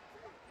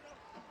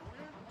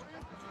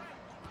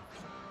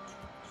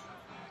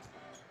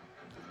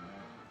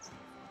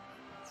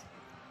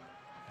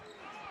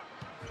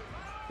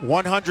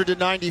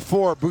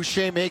 (100-94).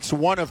 Boucher makes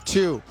 1 of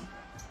 2.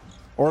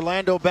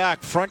 Orlando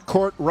back, front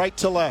court, right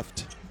to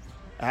left.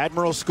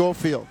 Admiral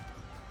Schofield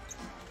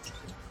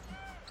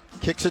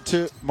kicks it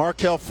to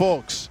Markelle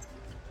Fultz.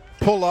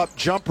 Pull-up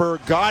jumper,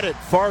 got it.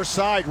 Far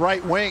side,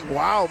 right wing.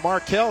 Wow,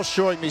 Markelle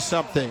showing me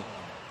something.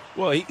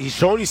 Well, he's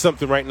showing you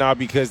something right now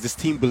because this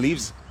team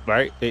believes,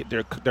 right?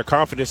 Their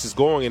confidence is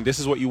going, and this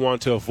is what you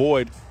want to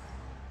avoid,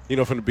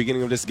 from the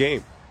beginning of this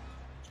game.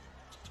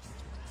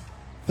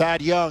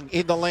 Thad Young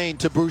in the lane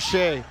to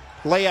Boucher.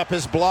 Layup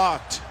is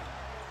blocked.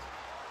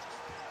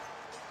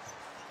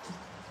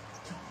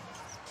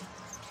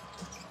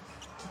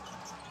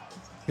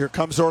 Here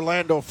comes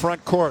Orlando,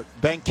 front court.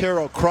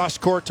 Banchero, cross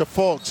court to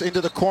Fultz, into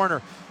the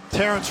corner.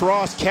 Terrence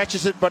Ross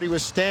catches it, but he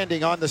was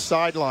standing on the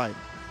sideline.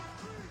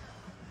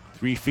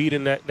 3 feet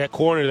in that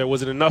corner, that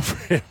wasn't enough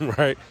for him,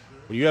 right?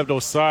 When you have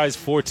those size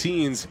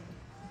 14s,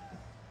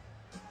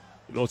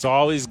 it's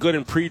always good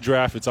in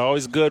pre-draft. It's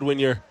always good when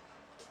you're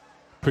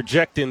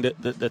projecting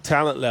the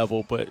talent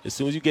level, but as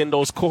soon as you get in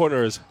those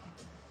corners,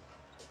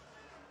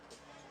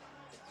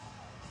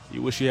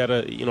 you wish you had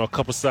a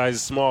couple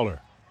sizes smaller.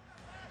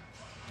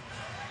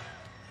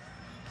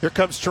 Here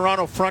comes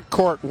Toronto front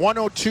court.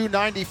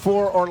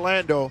 102-94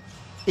 Orlando.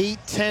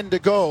 8:10 to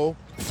go,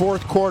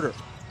 fourth quarter.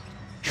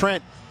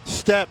 Trent,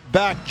 step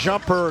back,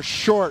 jumper,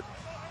 short.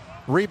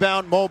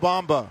 Rebound, Mo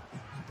Bamba.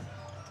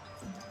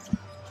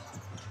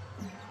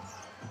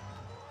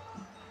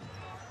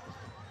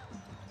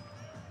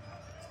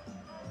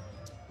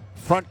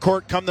 Front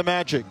court come the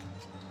Magic.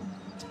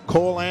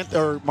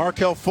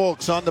 Markelle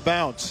Fultz on the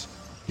bounce.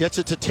 Gets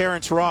it to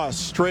Terrence Ross.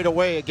 Straight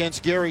away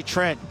against Gary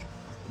Trent.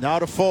 Now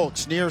to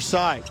Fultz, near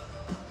side.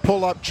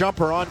 Pull-up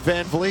jumper on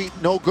Van Vliet.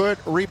 No good.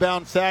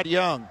 Rebound, Thad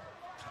Young.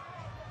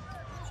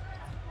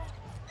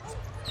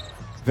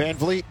 Van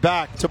Vliet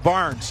back to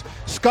Barnes.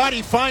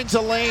 Scotty finds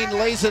a lane,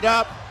 lays it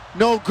up.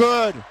 No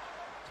good.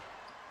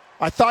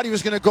 I thought he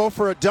was going to go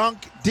for a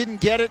dunk.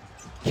 Didn't get it.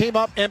 Came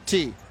up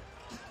empty.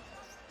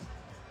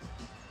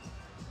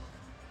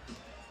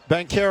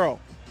 Banchero.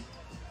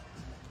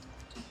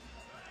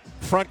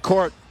 Front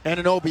court.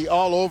 Anunoby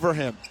all over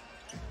him.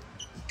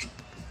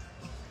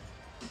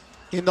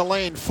 In the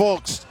lane,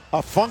 Fultz.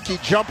 A funky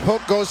jump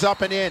hook goes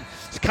up and in.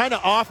 It's kind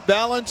of off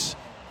balance.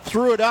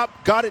 Threw it up,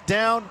 got it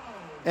down,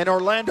 and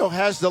Orlando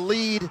has the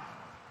lead.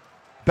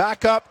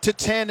 Back up to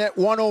 10 at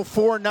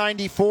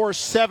 104-94,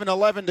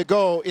 7:11 to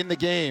go in the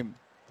game.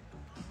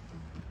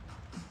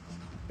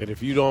 And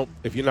if you're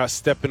not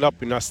stepping up,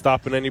 you're not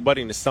stopping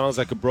anybody, and it sounds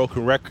like a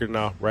broken record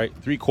now, right?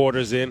 3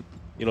 quarters in,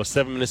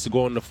 7 minutes to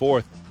go in the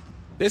fourth.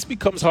 This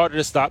becomes harder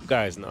to stop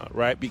guys now,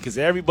 right? Because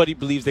everybody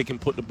believes they can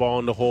put the ball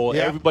in the hole.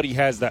 Yeah. Everybody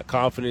has that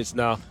confidence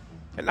now.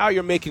 And now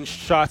you're making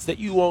shots that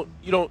you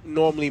don't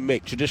normally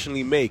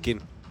traditionally make.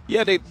 And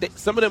yeah,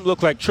 some of them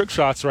look like trick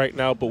shots right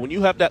now, but when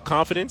you have that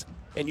confidence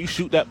and you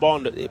shoot that ball,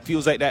 and it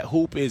feels like that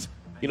hoop is,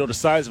 the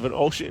size of an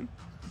ocean,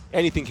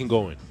 anything can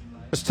go in.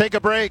 Let's take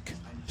a break.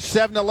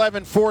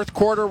 7-11 fourth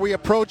quarter. We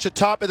approach the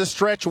top of the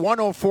stretch.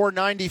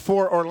 104-94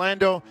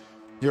 Orlando.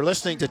 You're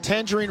listening to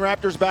Tangerine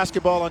Raptors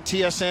basketball on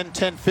TSN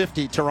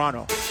 1050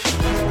 Toronto.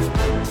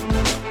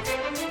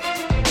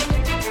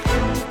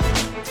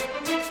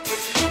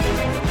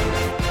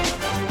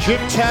 Jim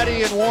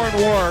Taddy and Warren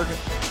Ward,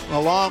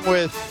 along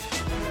with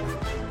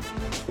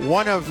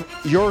one of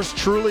yours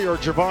truly or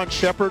Javon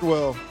Shepard,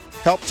 will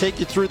help take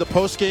you through the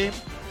postgame.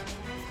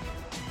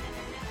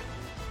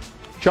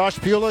 Josh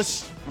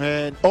Pulis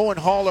and Owen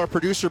Hall, our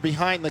producer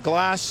behind the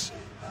glass,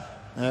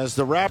 as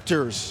the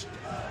Raptors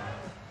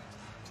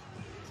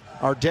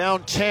are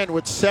down 10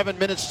 with 7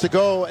 minutes to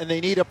go, and they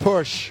need a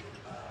push.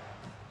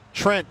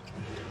 Trent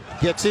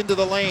gets into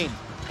the lane,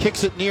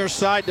 kicks it near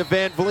side to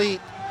Van Vliet.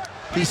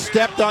 He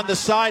stepped on the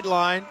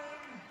sideline,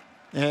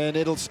 and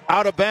it's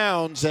out of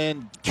bounds,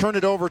 and turn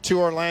it over to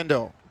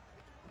Orlando.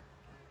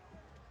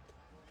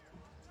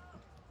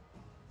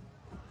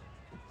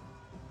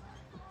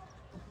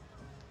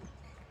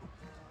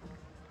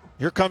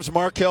 Here comes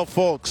Markelle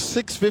Fultz.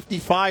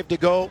 6:55 to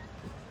go.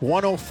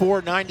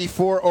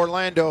 104-94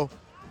 Orlando.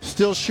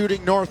 Still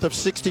shooting north of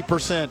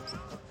 60%.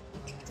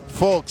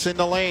 Fultz in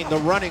the lane. The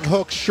running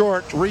hook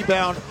short.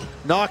 Rebound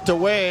knocked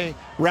away.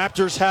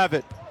 Raptors have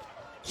it.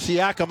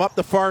 Siakam up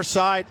the far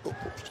side.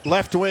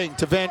 Left wing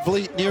to Van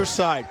Vliet near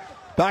side.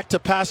 Back to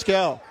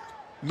Pascal.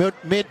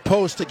 Mid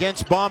post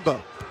against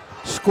Bamba.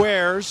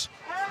 Squares.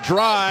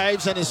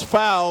 Drives and is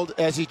fouled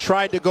as he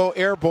tried to go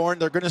airborne.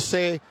 They're going to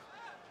say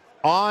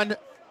on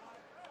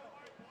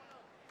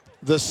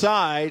the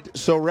side,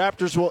 so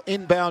Raptors will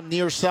inbound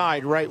near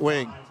side, right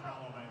wing.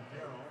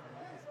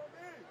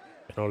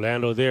 And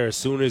Orlando there, as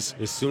soon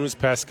as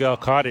Pascal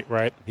caught it,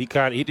 right, he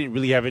didn't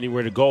really have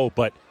anywhere to go,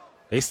 but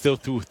they still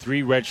threw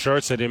 3 red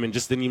shirts at him and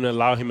just didn't even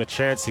allow him a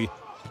chance to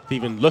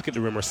even look at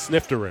the rim or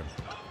sniff the rim.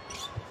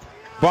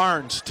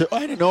 Barnes to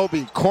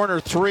Anunoby, corner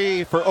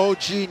 3 for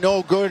OG,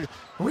 no good.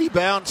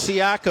 Rebound,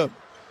 Siakam.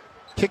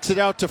 Kicks it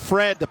out to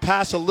Fred. The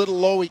pass a little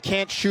low, he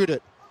can't shoot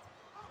it.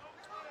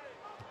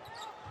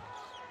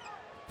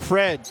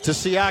 Fred to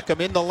Siakam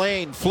in the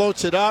lane,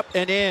 floats it up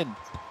and in.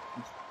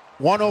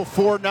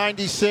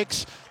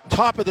 104-96,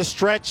 top of the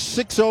stretch,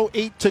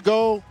 6:08 to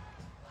go.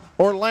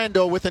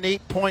 Orlando with an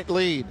 8-point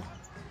lead.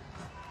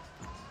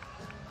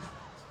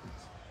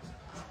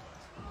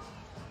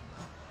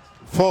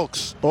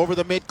 Fultz over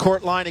the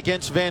midcourt line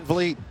against Van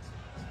Vliet.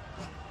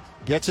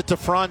 Gets it to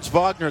Franz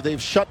Wagner.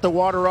 They've shut the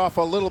water off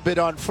a little bit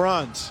on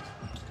Franz.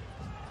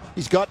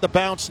 He's got the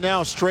bounce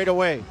now straight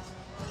away.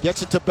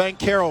 Gets it to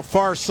Banchero,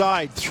 far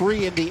side.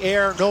 3 in the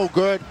air, no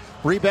good.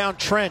 Rebound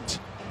Trent.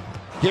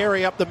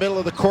 Gary up the middle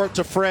of the court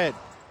to Fred.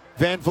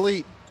 Van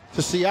Vliet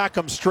to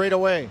Siakam straight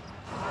away.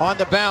 On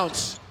the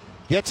bounce.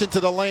 Gets into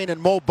the lane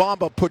and Mo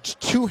Bamba puts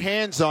 2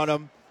 hands on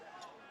him.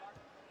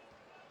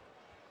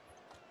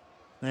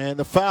 And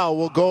the foul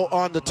will go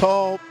on the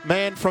tall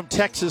man from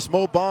Texas,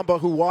 Mo Bamba,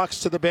 who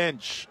walks to the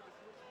bench.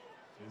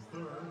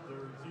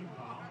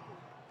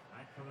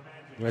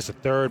 That's a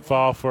third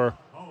foul for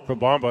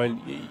Bamba, and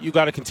you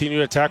got to continue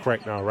to attack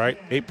right now, right?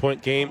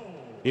 8-point game,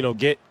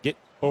 get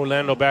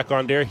Orlando back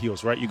on their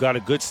heels, right? You got a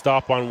good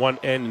stop on one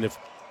end, and if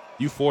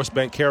you force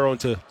Banchero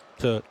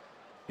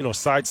to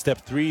sidestep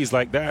threes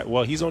like that,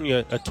 well, he's only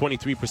a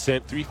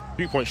 23%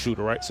 three-point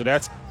shooter, right? So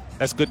that's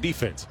good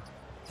defense.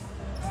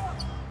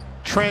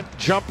 Trent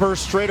jumper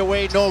straight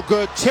away, no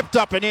good. Tipped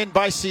up and in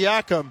by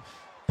Siakam.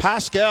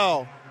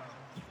 Pascal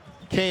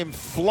came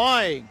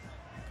flying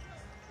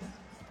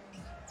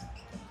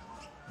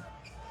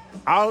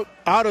out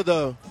of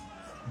the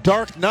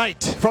dark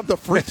night from the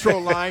free throw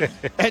line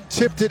and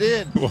tipped it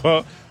in.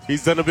 Well,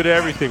 he's done a bit of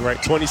everything,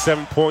 right?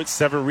 27 points,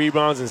 7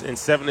 rebounds, and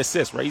 7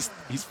 assists, right?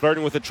 He's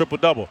flirting with a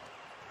triple-double.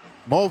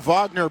 Mo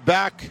Wagner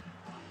back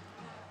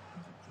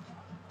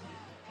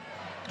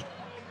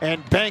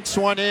and banks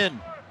one in.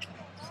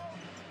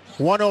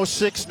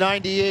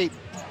 106-98.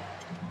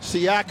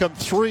 Siakam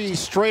 3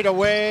 straight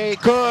away.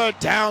 Good.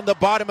 Down the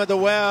bottom of the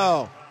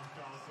well.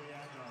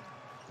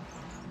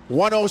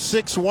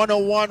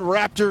 106-101.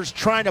 Raptors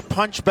trying to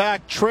punch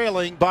back,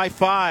 trailing by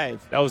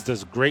 5. That was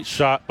just a great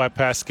shot by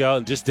Pascal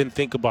and just didn't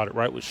think about it,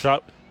 right? Was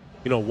shot,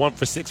 1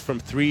 for 6 from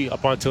 3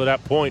 up until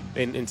that point,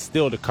 and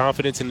still the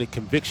confidence and the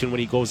conviction when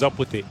he goes up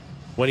with it.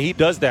 When he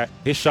does that,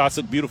 his shots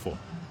look beautiful.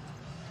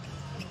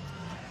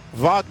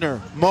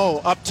 Wagner,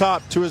 Mo up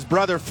top to his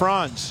brother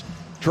Franz.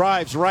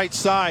 Drives right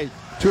side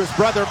to his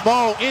brother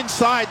Mo.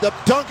 Inside, the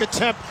dunk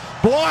attempt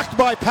blocked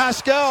by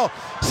Pascal.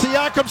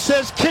 Siakam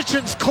says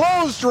kitchen's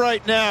closed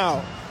right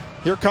now.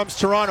 Here comes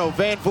Toronto.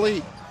 Van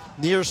Vliet,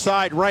 near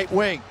side right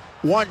wing.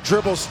 One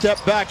dribble, step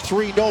back,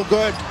 3, no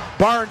good.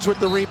 Barnes with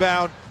the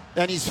rebound,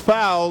 and he's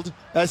fouled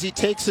as he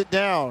takes it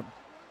down.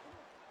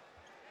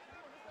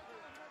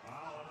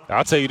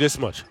 I'll tell you this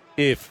much.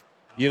 If,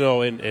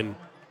 and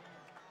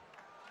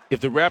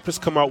if the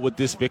Raptors come out with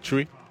this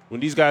victory, when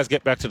these guys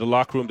get back to the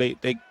locker room, they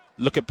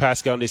look at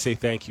Pascal and they say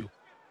thank you.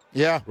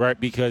 Yeah. Right?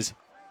 Because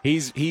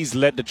he's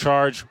led the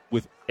charge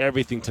with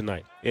everything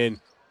tonight. And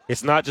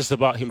it's not just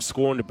about him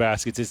scoring the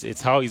baskets.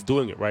 It's how he's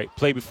doing it, right?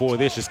 Play before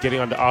this, just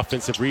getting on the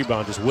offensive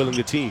rebound, just willing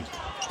the team.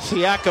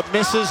 Siakam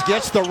misses,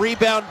 gets the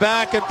rebound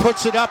back, and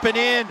puts it up and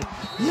in.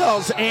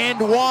 Yells, and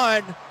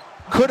one.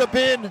 Could have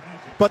been,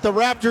 but the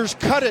Raptors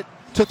cut it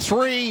to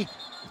 3.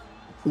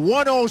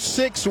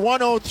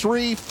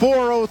 106-103,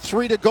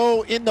 4:03 to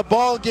go in the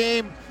ball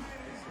game.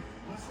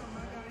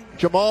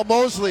 Jamal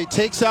Mosley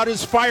takes out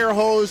his fire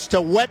hose to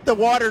wet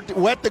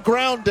the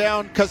ground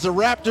down because the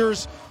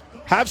Raptors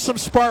have some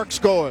sparks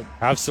going.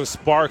 Have some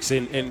sparks,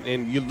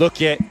 and you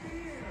look at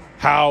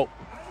how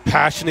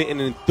passionate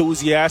and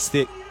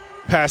enthusiastic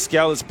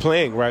Pascal is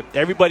playing, right?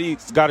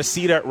 Everybody's got to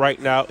see that right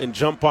now and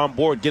jump on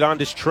board, get on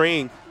this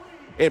train,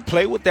 and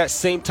play with that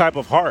same type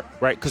of heart,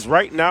 right? Because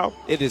right now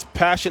it is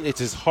passion,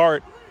 it's his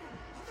heart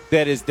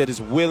that is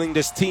willing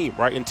this team,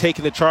 right, and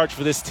taking the charge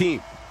for this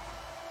team.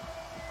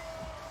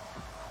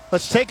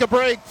 Let's take a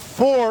break.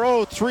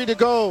 4:03 to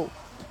go.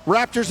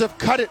 Raptors have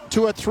cut it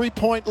to a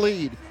 3-point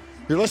lead.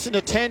 You're listening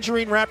to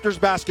Tangerine Raptors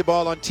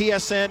basketball on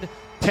TSN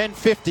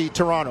 1050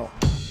 Toronto.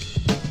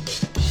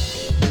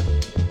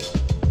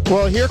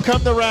 Well, here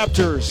come the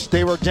Raptors.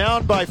 They were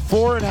down by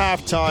 4 at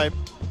halftime.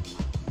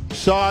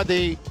 Saw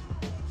the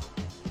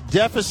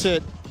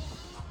deficit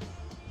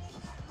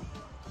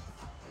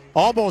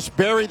almost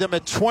bury them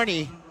at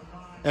 20,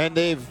 and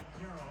they've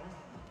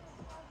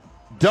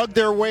dug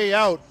their way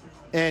out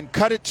and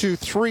cut it to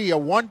 3, a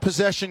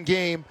one-possession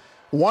game,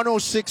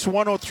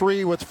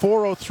 106-103 with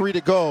 4:03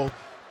 to go.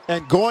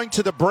 And going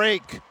to the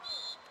break,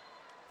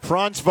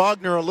 Franz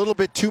Wagner, a little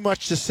bit too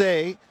much to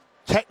say,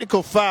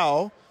 technical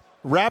foul.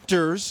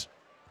 Raptors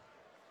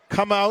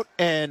come out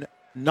and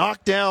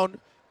knock down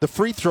the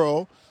free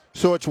throw,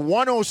 so it's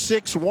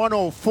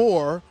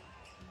 106-104.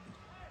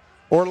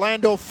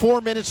 Orlando, 4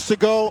 minutes to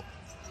go.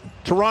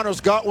 Toronto's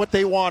got what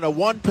they want, a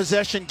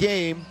one-possession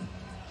game.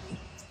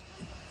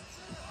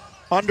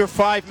 Under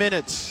 5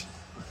 minutes.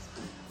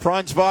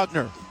 Franz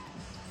Wagner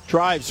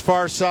drives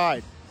far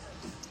side.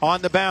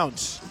 On the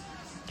bounce.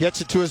 Gets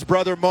it to his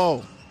brother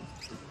Mo.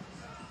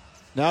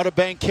 Now to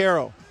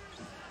Banchero.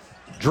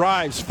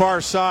 Drives far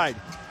side.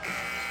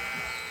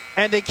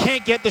 And they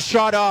can't get the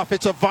shot off.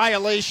 It's a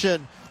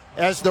violation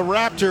as the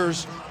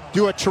Raptors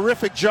do a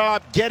terrific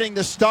job getting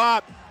the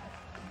stop.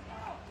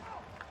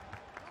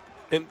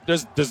 And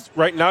there's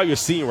right now you're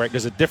seeing, right,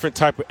 there's a different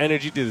type of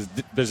energy.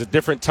 There's a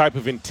different type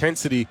of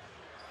intensity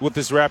with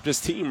this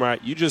Raptors team,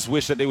 right? You just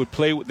wish that they would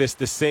play with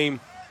the same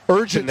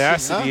urgency,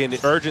 tenacity, and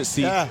the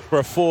urgency for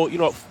a full,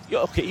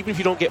 okay, even if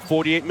you don't get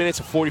 48 minutes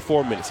or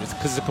 44 minutes, it's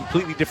because it's a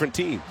completely different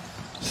team.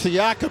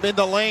 Siakam in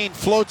the lane,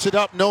 floats it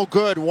up, no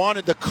good.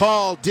 Wanted the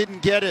call,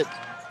 didn't get it.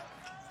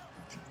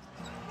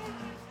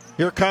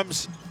 Here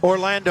comes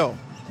Orlando.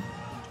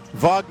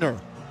 Wagner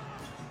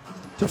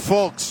to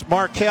Fultz.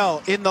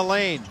 Markelle in the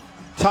lane.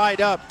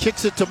 Tied up,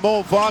 kicks it to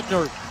Mo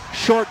Wagner.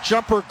 Short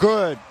jumper,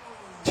 good.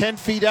 10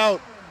 feet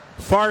out,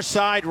 far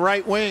side,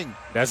 right wing.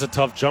 That's a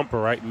tough jumper,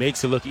 right?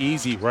 Makes it look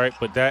easy, right?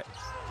 But that,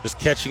 just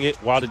catching it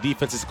while the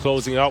defense is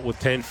closing out with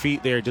 10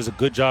 feet there, does a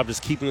good job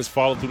just keeping his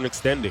follow through and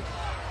extending.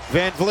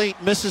 Van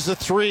Vliet misses a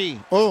 3.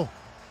 Oh,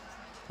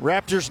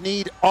 Raptors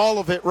need all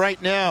of it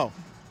right now.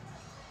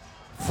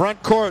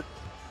 Front court,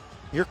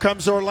 here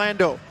comes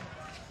Orlando.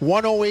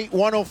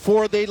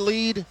 108-104, they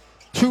lead.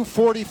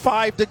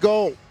 2:45 to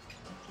go.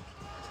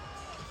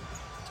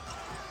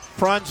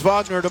 Franz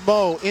Wagner to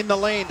Mo, in the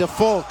lane to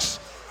Fultz.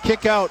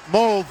 Kick out.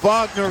 Mo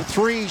Wagner,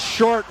 3,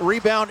 short.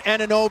 Rebound,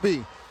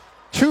 Anunoby.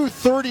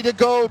 2:30 to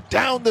go.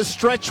 Down the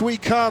stretch we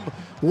come.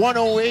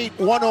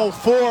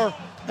 108-104.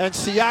 And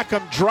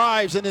Siakam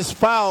drives and is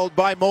fouled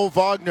by Mo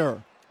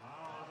Wagner.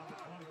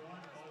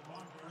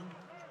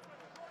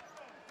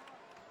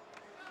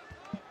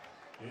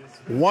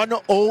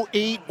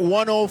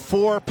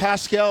 (108-104).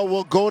 Pascal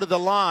will go to the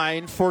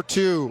line for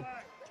 2.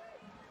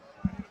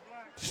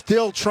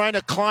 Still trying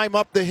to climb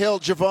up the hill,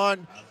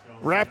 Javon.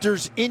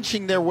 Raptors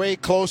inching their way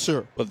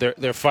closer. But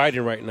they're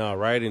fighting right now,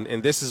 right?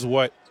 And this is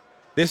the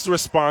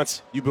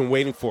response you've been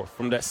waiting for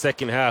from that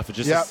second half,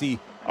 just to see,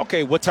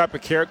 okay, what type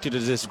of character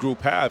does this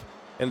group have?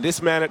 And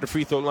this man at the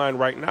free throw line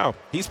right now,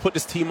 he's put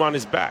this team on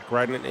his back,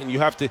 right? And you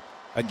have to,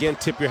 again,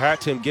 tip your hat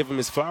to him, give him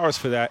his flowers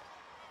for that,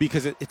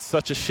 because it's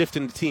such a shift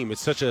in the team.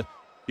 It's such a,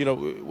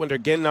 when they're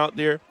getting out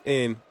there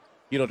and,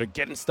 they're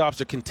getting stops,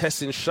 they're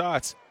contesting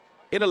shots,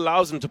 it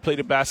allows them to play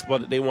the basketball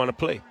that they want to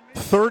play.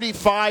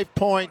 35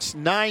 points,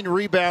 9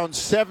 rebounds,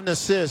 7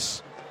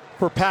 assists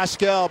for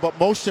Pascal, but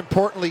most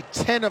importantly,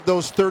 10 of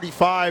those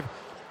 35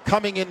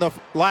 coming in the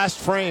last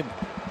frame.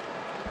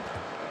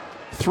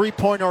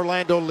 3-point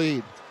Orlando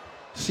lead.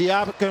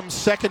 Siakam's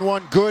second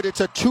one good.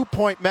 It's a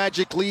 2-point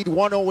Magic lead,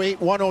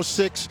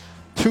 108-106,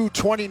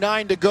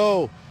 2:29 to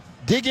go.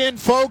 Dig in,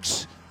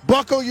 folks.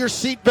 Buckle your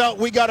seatbelt.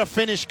 We got a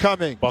finish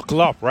coming. Buckle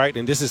up, right?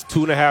 And this is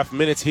 2.5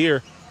 minutes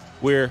here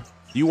where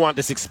you want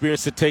this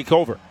experience to take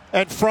over.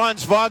 And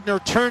Franz Wagner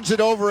turns it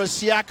over as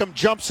Siakam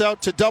jumps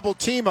out to double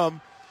team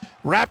him.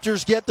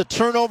 Raptors get the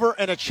turnover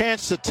and a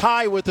chance to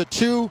tie with a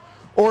 2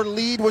 or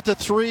lead with a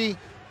 3.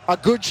 A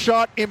good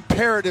shot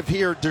imperative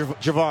here,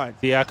 Javon.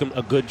 Siakam,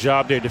 a good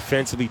job there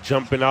defensively,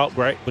 jumping out,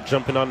 right? But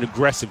jumping out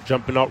aggressive,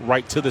 jumping out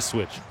right to the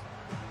switch.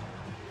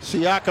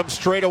 Siakam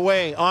straight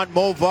away on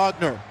Mo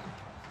Wagner.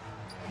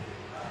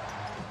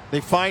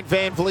 They find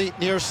Van Vliet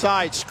near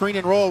side. Screen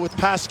and roll with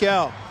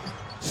Pascal.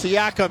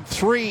 Siakam,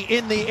 3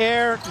 in the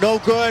air, no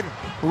good.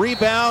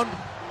 Rebound,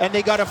 and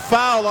they got a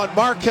foul on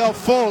Markelle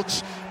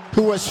Fultz,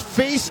 who was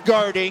face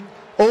guarding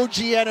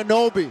OG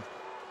Anunoby.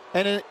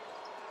 And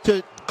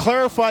to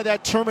clarify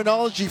that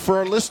terminology for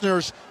our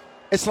listeners,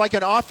 it's like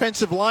an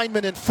offensive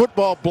lineman in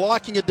football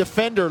blocking a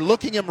defender,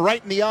 looking him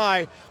right in the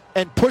eye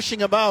and pushing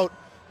him out.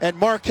 And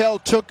Markelle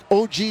took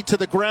OG to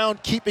the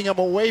ground, keeping him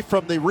away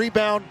from the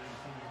rebound.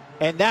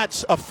 And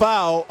that's a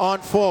foul on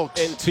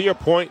Fultz. And to your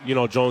point,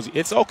 Jones,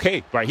 it's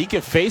okay, right? He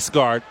can face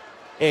guard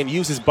and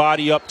use his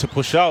body up to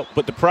push out.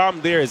 But the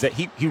problem there is that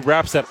he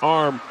wraps that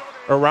arm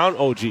around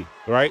OG,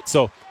 right?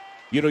 So,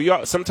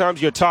 sometimes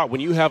you're taught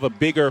when you have a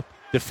bigger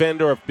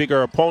defender or a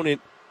bigger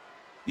opponent,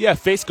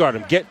 face guard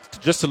him,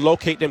 just to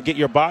locate them, get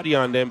your body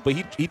on them.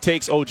 But he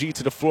takes OG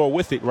to the floor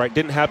with it, right?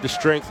 Didn't have the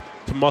strength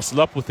to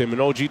muscle up with him.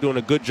 And OG doing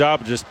a good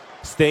job of just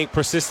staying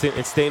persistent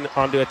and staying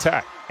on the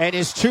attack. And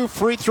his 2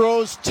 free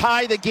throws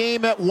tie the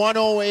game at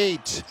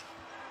 108.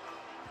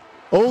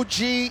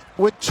 OG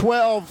with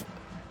 12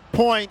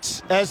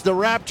 points as the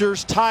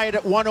Raptors tie it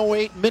at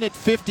 108, minute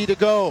 50 to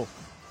go.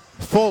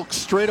 Fultz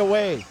straight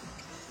away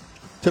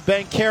to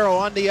Banchero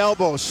on the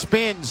elbow,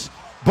 spins.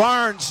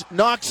 Barnes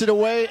knocks it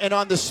away, and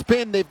on the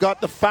spin, they've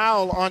got the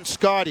foul on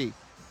Scottie.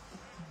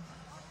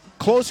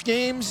 Close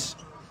games,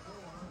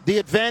 the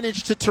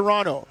advantage to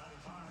Toronto.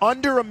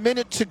 Under a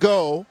minute to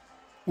go,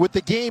 with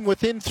the game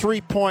within 3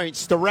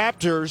 points, the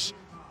Raptors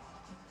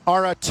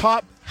are a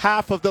top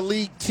half of the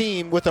league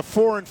team with a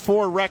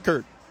 4-4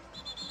 record.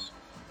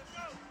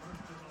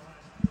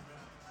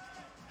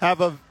 Have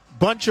a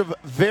bunch of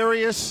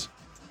various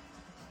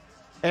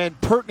and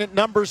pertinent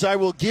numbers I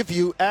will give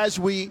you as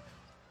we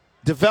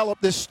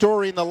develop this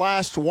story in the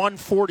last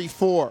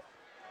 144.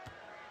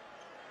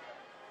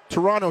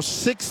 Toronto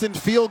 6th in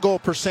field goal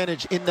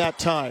percentage in that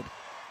time.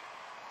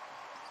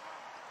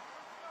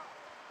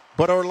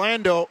 But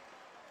Orlando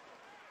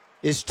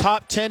is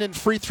top 10 in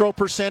free throw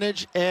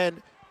percentage,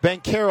 and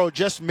Banchero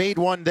just made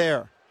one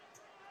there.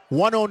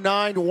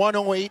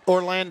 109-108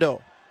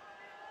 Orlando.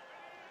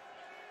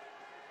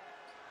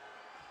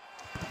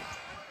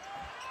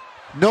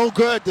 No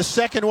good. The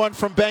second one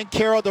from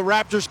Banchero. The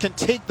Raptors can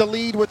take the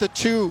lead with a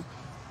 2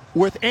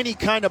 with any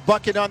kind of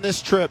bucket on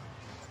this trip.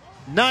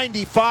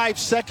 95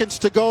 seconds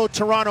to go.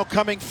 Toronto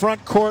coming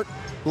front court,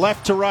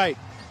 left to right.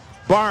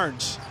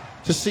 Barnes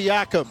to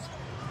Siakam.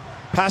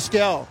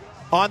 Pascal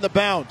on the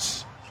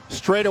bounce.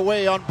 Straight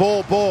away on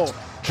Bol.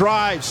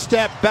 Drive,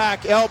 step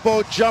back,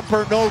 elbow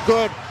jumper, no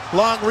good.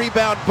 Long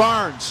rebound,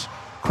 Barnes.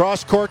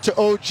 Cross court to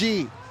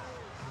OG.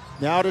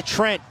 Now to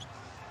Trent.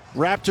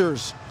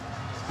 Raptors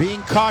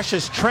being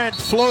cautious. Trent,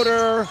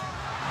 floater.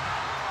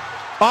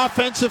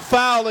 Offensive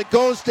foul. It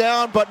goes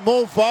down, but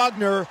Mo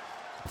Wagner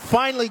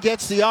finally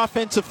gets the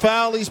offensive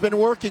foul he's been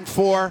working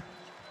for.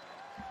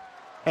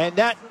 And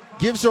that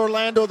gives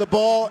Orlando the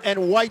ball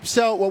and wipes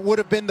out what would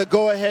have been the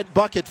go-ahead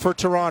bucket for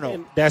Toronto.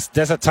 And that's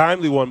a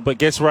timely one, but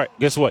guess what?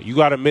 You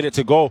got a minute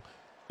to go.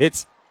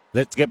 Let's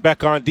get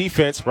back on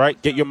defense,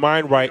 right? Get your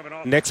mind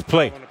right. Next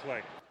play.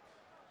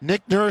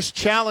 Nick Nurse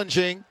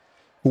challenging.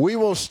 We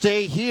will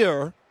stay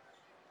here.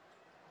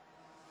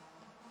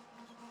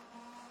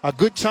 a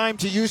good time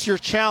to use your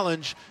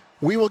challenge.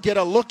 We will get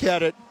a look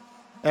at it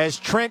as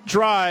Trent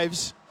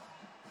drives.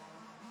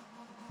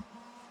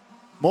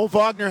 Mo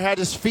Wagner had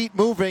his feet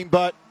moving,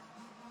 but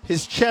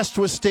his chest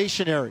was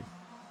stationary.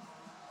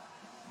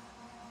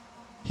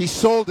 He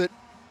sold it.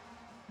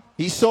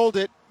 He sold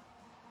it.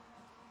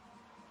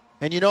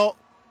 And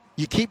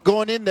you keep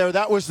going in there.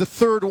 That was the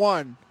third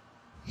one.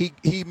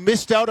 He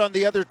missed out on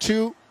the other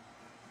two.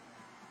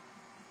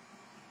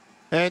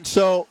 And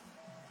so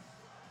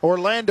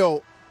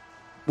Orlando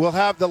will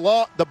have the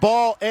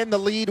ball and the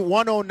lead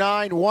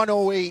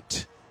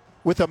 109-108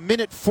 with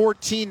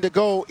 1:14 to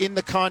go in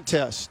the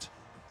contest.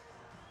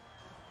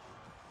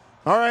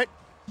 All right.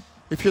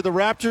 If you're the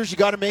Raptors, you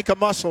got to make a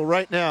muscle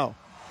right now.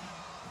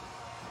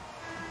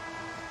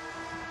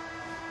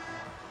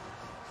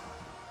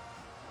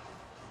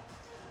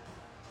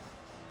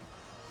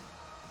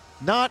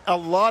 Not a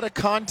lot of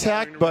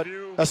contact, but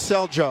a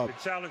sell job.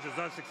 The challenge is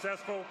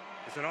unsuccessful.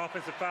 It's an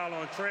offensive foul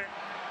on Trent,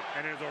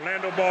 and it's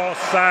Orlando ball,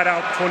 side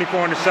out, 24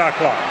 on the shot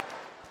clock.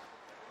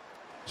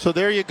 So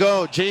there you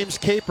go, James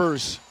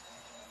Capers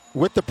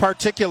with the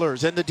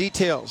particulars and the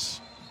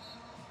details.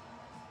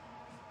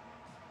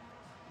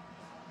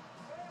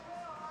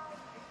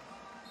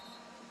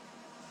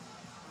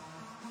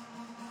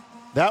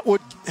 That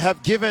would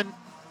have given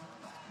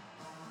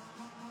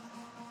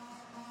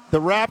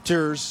the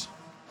Raptors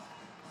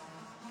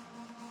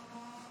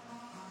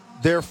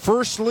their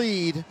first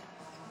lead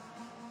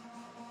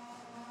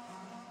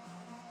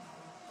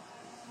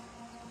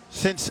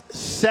since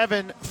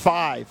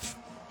 7-5.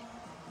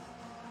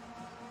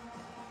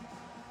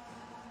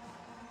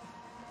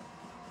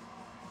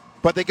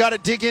 But they got to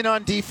dig in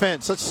on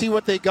defense. Let's see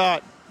what they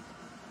got.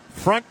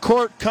 Front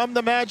court come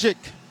the Magic.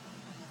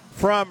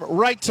 From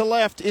right to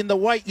left in the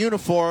white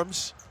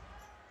uniforms.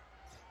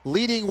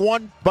 Leading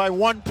by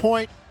 1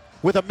 point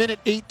with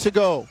 1:08 to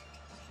go.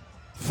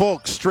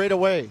 Fultz straight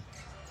away.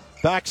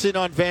 Backs in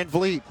on Van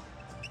Vliet.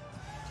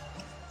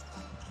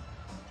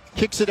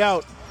 Kicks it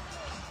out.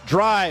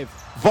 Drive.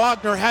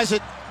 Wagner has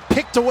it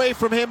picked away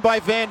from him by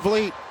Van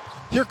Vliet.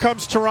 Here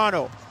comes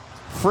Toronto.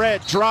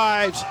 Fred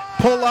drives.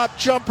 Pull up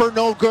jumper,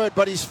 no good,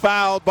 but he's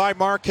fouled by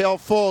Markelle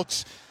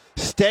Fultz.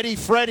 Steady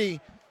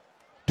Freddie.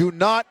 Do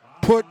not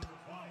put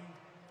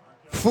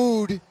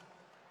food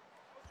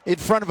in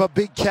front of a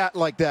big cat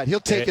like that. He'll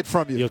take it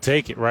from you. He'll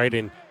take it, right?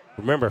 And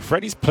remember,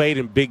 Freddie's played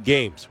in big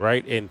games,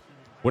 right? And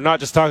we're not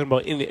just talking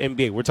about in the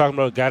NBA. We're talking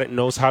about a guy that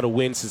knows how to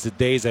win since the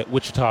days at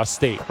Wichita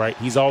State, right?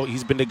 He's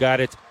been the guy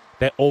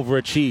that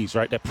overachieves,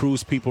 right? That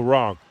proves people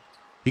wrong.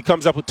 He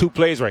comes up with two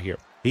plays right here.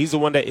 He's the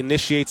one that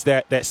initiates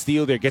that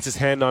steal there, gets his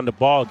hand on the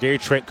ball. Gary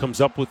Trent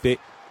comes up with it.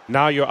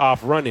 Now you're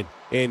off running.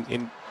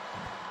 And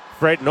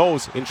Fred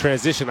knows in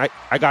transition,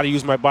 I got to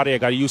use my body. I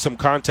got to use some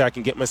contact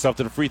and get myself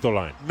to the free throw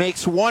line.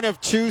 Makes one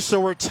of two, so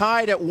we're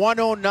tied at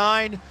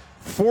 109,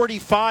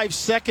 45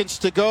 seconds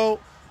to go.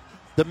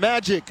 The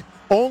Magic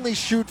only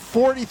shoot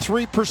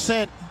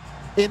 43%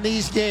 in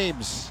these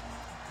games.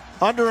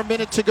 Under a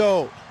minute to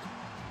go.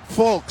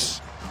 Fultz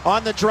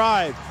on the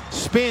drive.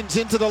 Spins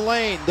into the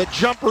lane. The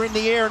jumper in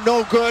the air,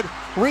 no good.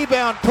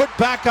 Rebound put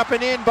back up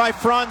and in by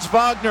Franz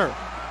Wagner.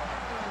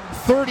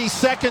 30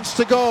 seconds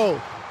to go.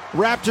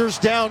 Raptors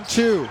down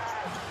 2.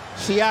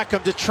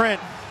 Siakam to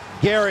Trent.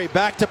 Gary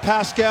back to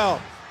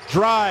Pascal.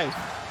 Drive.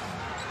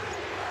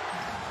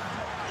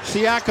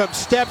 Siakam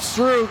steps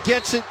through,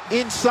 gets it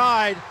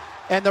inside,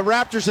 and the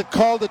Raptors had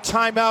called a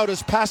timeout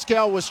as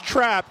Pascal was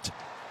trapped.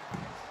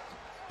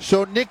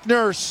 So Nick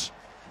Nurse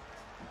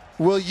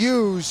will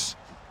use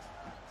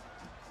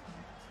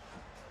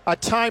a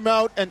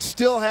timeout and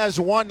still has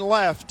one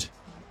left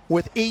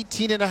with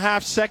 18 and a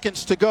half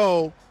seconds to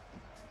go.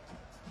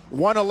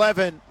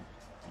 111,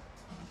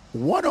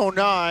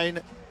 109.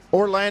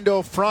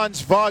 Orlando,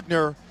 Franz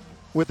Wagner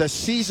with a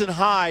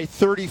season-high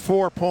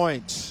 34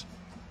 points.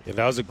 And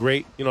that was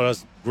that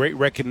was great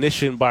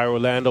recognition by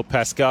Orlando.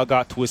 Pascal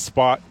got to his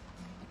spot,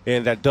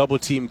 and that double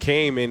team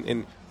came.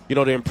 And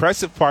the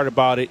impressive part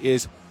about it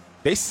is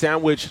they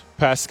sandwiched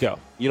Pascal.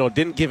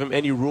 Didn't give him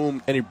any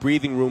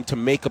breathing room to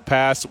make a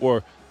pass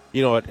or,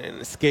 an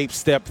escape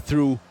step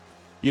through,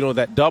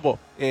 that double.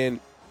 And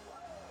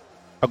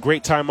a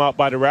great timeout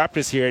by the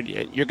Raptors here. And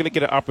you're going to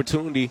get an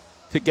opportunity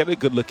to get a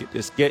good look at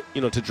this,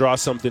 to draw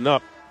something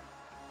up.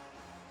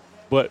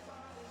 But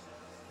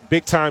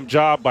big time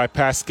job by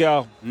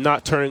Pascal,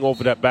 not turning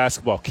over that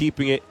basketball,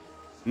 keeping it,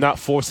 not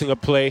forcing a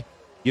play,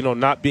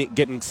 not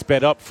getting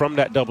sped up from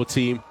that double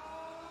team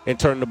and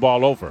turning the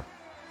ball over.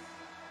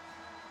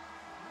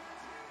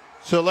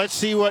 So let's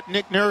see what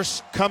Nick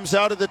Nurse comes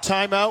out of the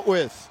timeout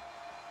with.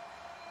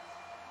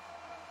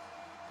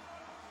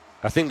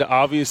 I think the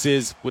obvious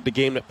is with the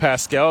game that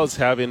Pascal is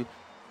having,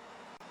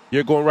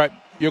 you're going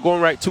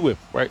right to it,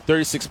 right?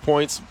 36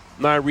 points,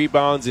 9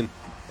 rebounds, and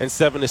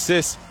 7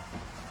 assists.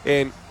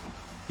 And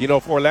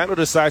if Orlando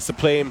decides to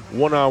play him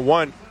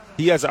one-on-one,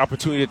 he has an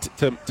opportunity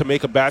to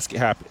make a basket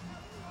happen.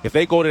 If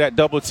they go to that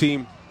double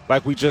team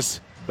like we just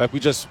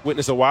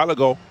witnessed a while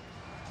ago,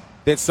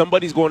 then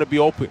somebody's going to be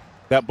open.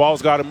 That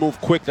ball's got to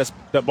move quick.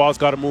 That ball's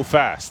got to move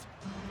fast.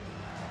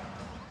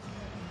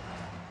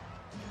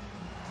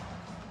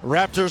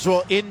 Raptors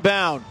will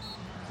inbound.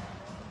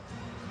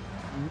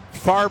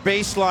 Far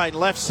baseline,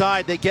 left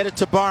side. They get it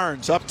to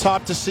Barnes. Up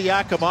top to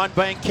Siakam on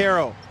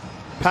Banchero.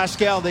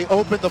 Pascal, they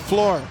open the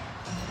floor.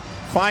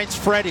 Finds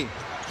Freddie.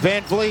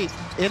 Van Vliet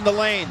in the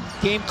lane.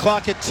 Game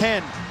clock at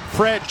 10.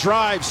 Fred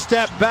drives,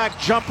 step back,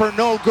 jumper,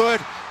 no good.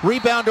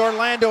 Rebound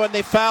Orlando, and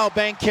they foul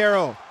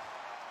Banchero.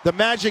 The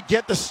Magic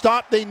get the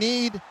stop they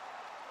need,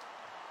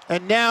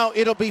 and now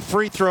it'll be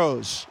free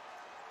throws.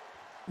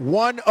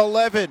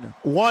 111,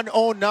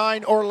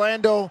 109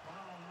 Orlando.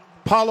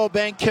 Paolo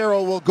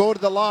Banchero will go to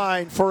the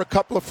line for a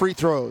couple of free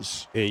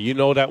throws. Yeah, you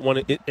know that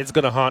one, it's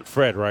going to haunt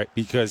Fred, right?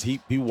 Because he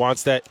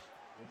wants that.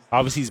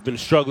 Obviously, he's been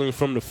struggling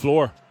from the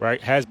floor,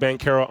 right? Has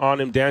Banchero on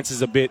him,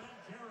 dances a bit,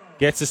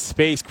 gets a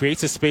space,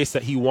 creates a space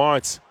that he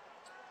wants,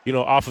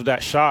 off of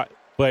that shot.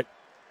 But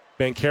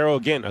Banchero,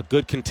 again, a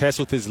good contest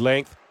with his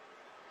length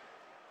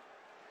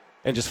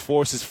and just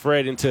forces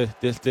Fred into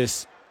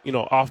this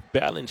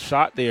off-balance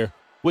shot there,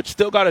 which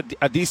still got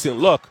a decent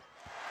look.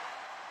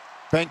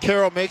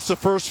 Banchero makes the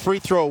first free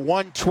throw,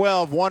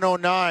 112,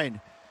 109.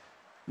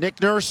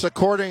 Nick Nurse,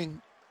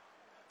 according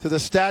to the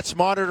stats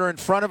monitor in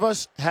front of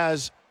us,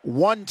 has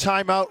one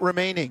timeout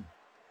remaining.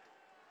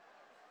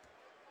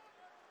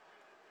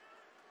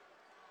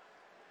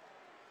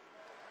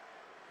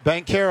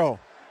 Banchero,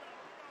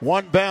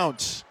 one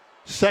bounce.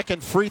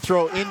 Second free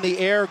throw in the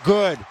air,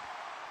 good.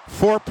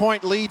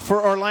 4-point lead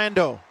for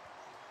Orlando.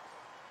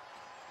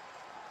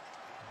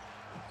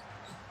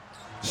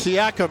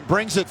 Siakam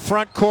brings it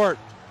front court.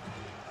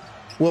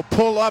 Will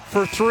pull up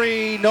for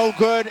three, no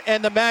good,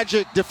 and the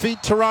Magic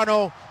defeat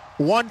Toronto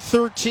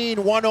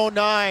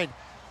 113-109.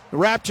 The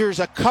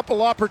Raptors a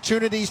couple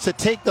opportunities to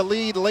take the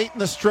lead late in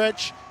the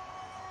stretch,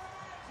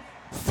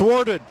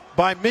 thwarted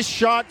by missed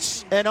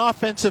shots and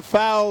offensive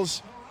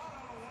fouls,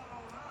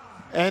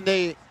 and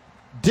they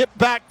dip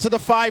back to the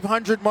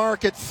 500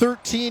 mark at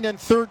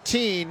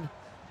 13-13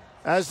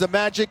 as the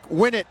Magic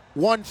win it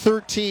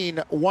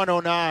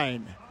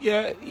 113-109.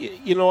 Yeah,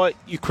 you know what?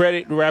 You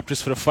credit the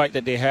Raptors for the fight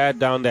that they had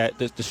down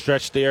the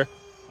stretch there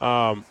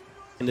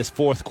in this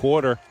fourth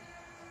quarter.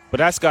 But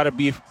that's got to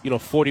be,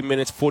 40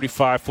 minutes,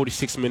 45,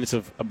 46 minutes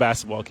of a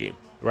basketball game,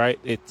 right?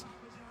 It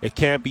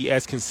can't be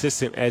as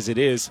consistent as it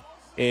is,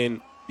 and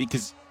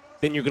because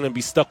then you're going to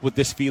be stuck with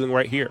this feeling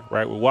right here,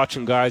 right? We're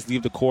watching guys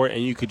leave the court,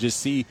 and you could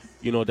just see,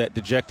 that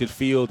dejected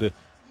feel, the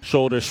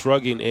shoulders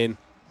shrugging, and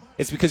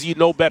it's because you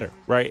know better,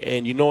 right?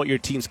 And you know what your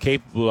team's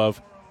capable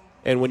of.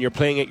 And when you're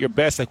playing at your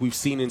best, like we've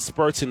seen in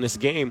spurts in this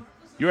game,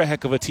 you're a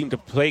heck of a team to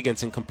play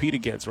against and compete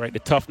against, right? The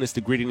toughness,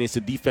 the grittiness, the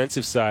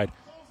defensive side.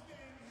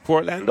 For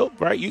Orlando,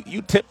 right,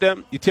 you tip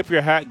them, you tip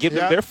your hat, give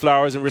them their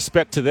flowers and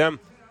respect to them,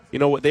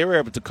 what they were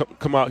able to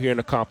come out here and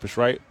accomplish,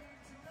 right?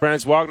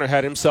 Franz Wagner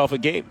had himself a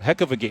game,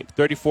 heck of a game,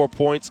 34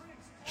 points,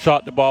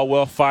 shot the ball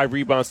well, 5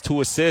 rebounds,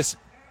 2 assists.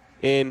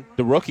 In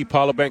the rookie,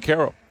 Paolo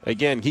Banchero.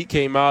 Again, he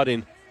came out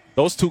and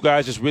those two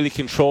guys just really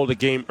controlled the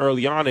game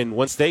early on, and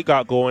once they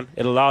got going,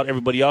 it allowed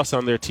everybody else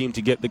on their team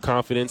to get the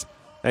confidence.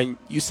 And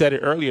you said it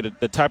earlier,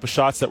 the type of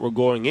shots that were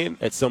going in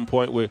at some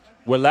point were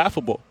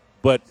laughable.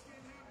 But,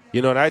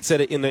 and I'd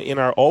said it in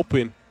our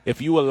open,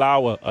 if you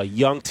allow a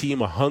young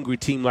team, a hungry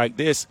team like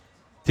this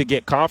to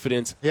get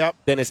confidence,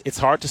 then it's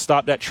hard to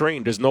stop that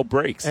train. There's no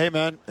brakes. Hey,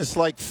 man, it's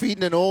like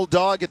feeding an old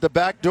dog at the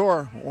back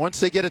door. Once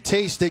they get a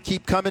taste, they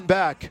keep coming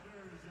back.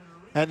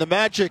 And the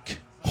Magic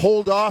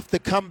hold off the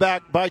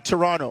comeback by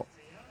Toronto.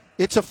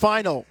 It's a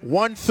final,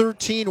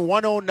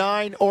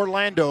 113-109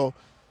 Orlando.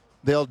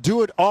 They'll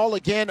do it all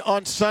again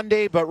on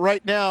Sunday, but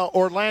right now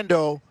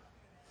Orlando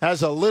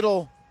has a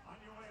little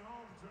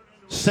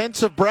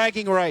sense of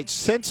bragging rights,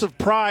 sense of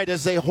pride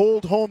as they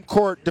hold home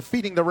court,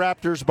 defeating the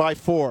Raptors by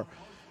 4.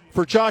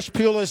 For Josh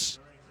Pulis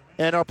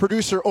and our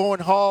producer Owen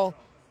Hall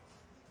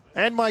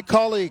and my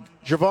colleague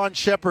Javon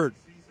Shepard,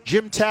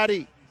 Jim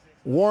Taddy,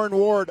 Warren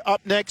Ward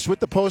up next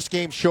with the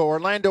postgame show.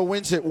 Orlando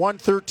wins it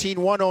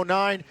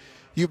 113-109.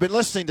 You've been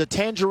listening to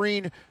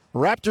Tangerine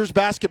Raptors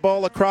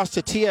basketball across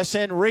the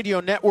TSN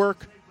radio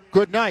network.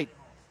 Good night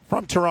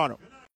from Toronto.